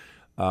now.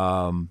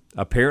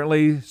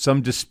 Apparently,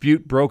 some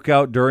dispute broke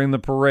out during the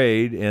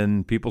parade,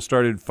 and people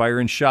started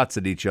firing shots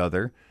at each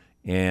other,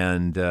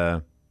 and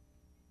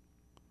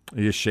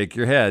you just shake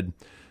your head.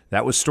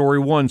 That was story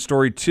 1.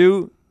 Story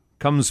 2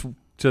 comes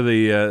to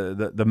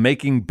the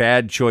making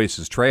bad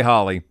choices. Trey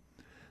Holly,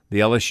 the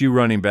LSU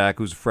running back,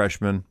 who's a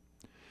freshman,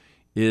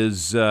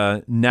 is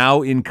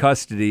now in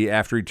custody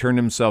after he turned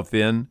himself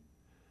in.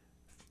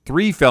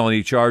 3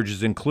 felony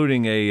charges,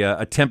 including a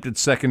attempted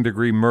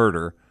second-degree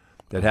murder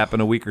that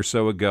happened a week or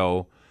so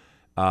ago.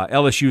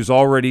 LSU's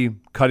already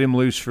cut him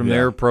loose from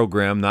their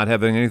program, not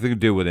having anything to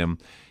do with him.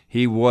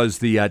 He was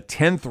the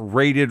 10th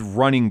rated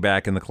running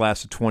back in the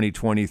class of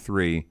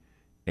 2023,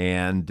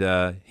 and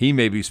he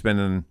may be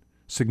spending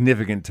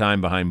significant time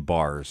behind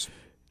bars.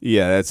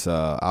 Yeah, that's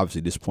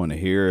obviously disappointing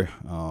to hear.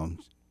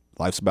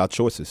 Life's about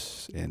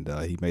choices, and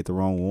he made the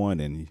wrong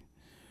one, and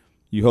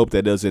you hope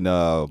that doesn't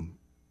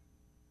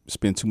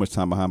spend too much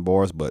time behind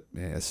bars, but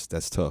man,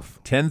 that's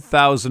tough.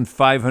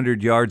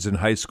 10,500 yards in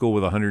high school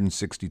with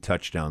 160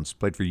 touchdowns.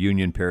 Played for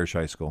Union Parish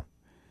High School.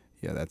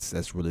 Yeah,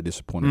 that's really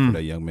disappointing for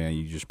that young man.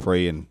 You just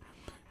pray and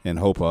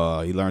hope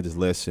he learned his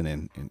lesson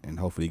and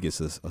hopefully he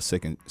gets a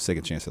second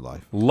chance at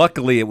life.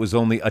 Luckily, it was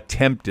only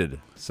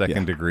attempted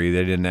second degree.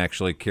 They didn't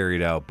actually carry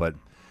it out, but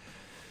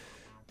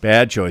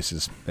bad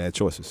choices. Bad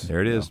choices.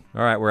 There it is.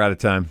 All right, we're out of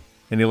time.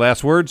 Any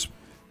last words?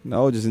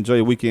 No, just enjoy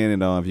your weekend,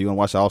 and if you're going to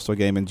watch the All-Star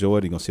game, enjoy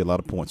it. You're going to see a lot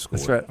of points scored.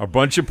 That's right. A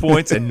bunch of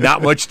points and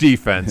not much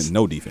defense.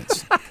 No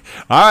defense.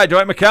 All right,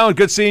 Dwight McCown,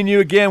 good seeing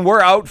you again.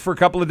 We're out for a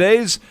couple of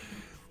days.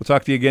 We'll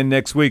talk to you again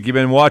next week. You've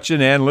been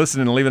watching and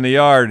listening and Leaving the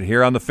Yard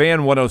here on the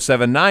Fan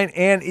 107.9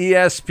 and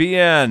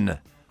ESPN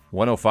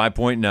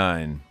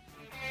 105.9.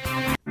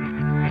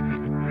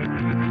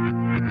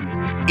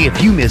 If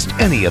you missed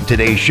any of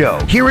today's show,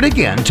 hear it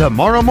again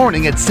tomorrow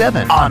morning at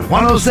 7 on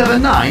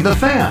 107.9 The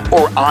Fan,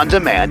 or on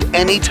demand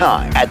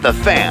anytime at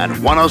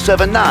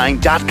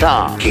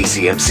thefan1079.com.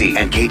 KCMC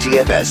and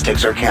KTFS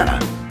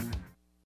Texarkana.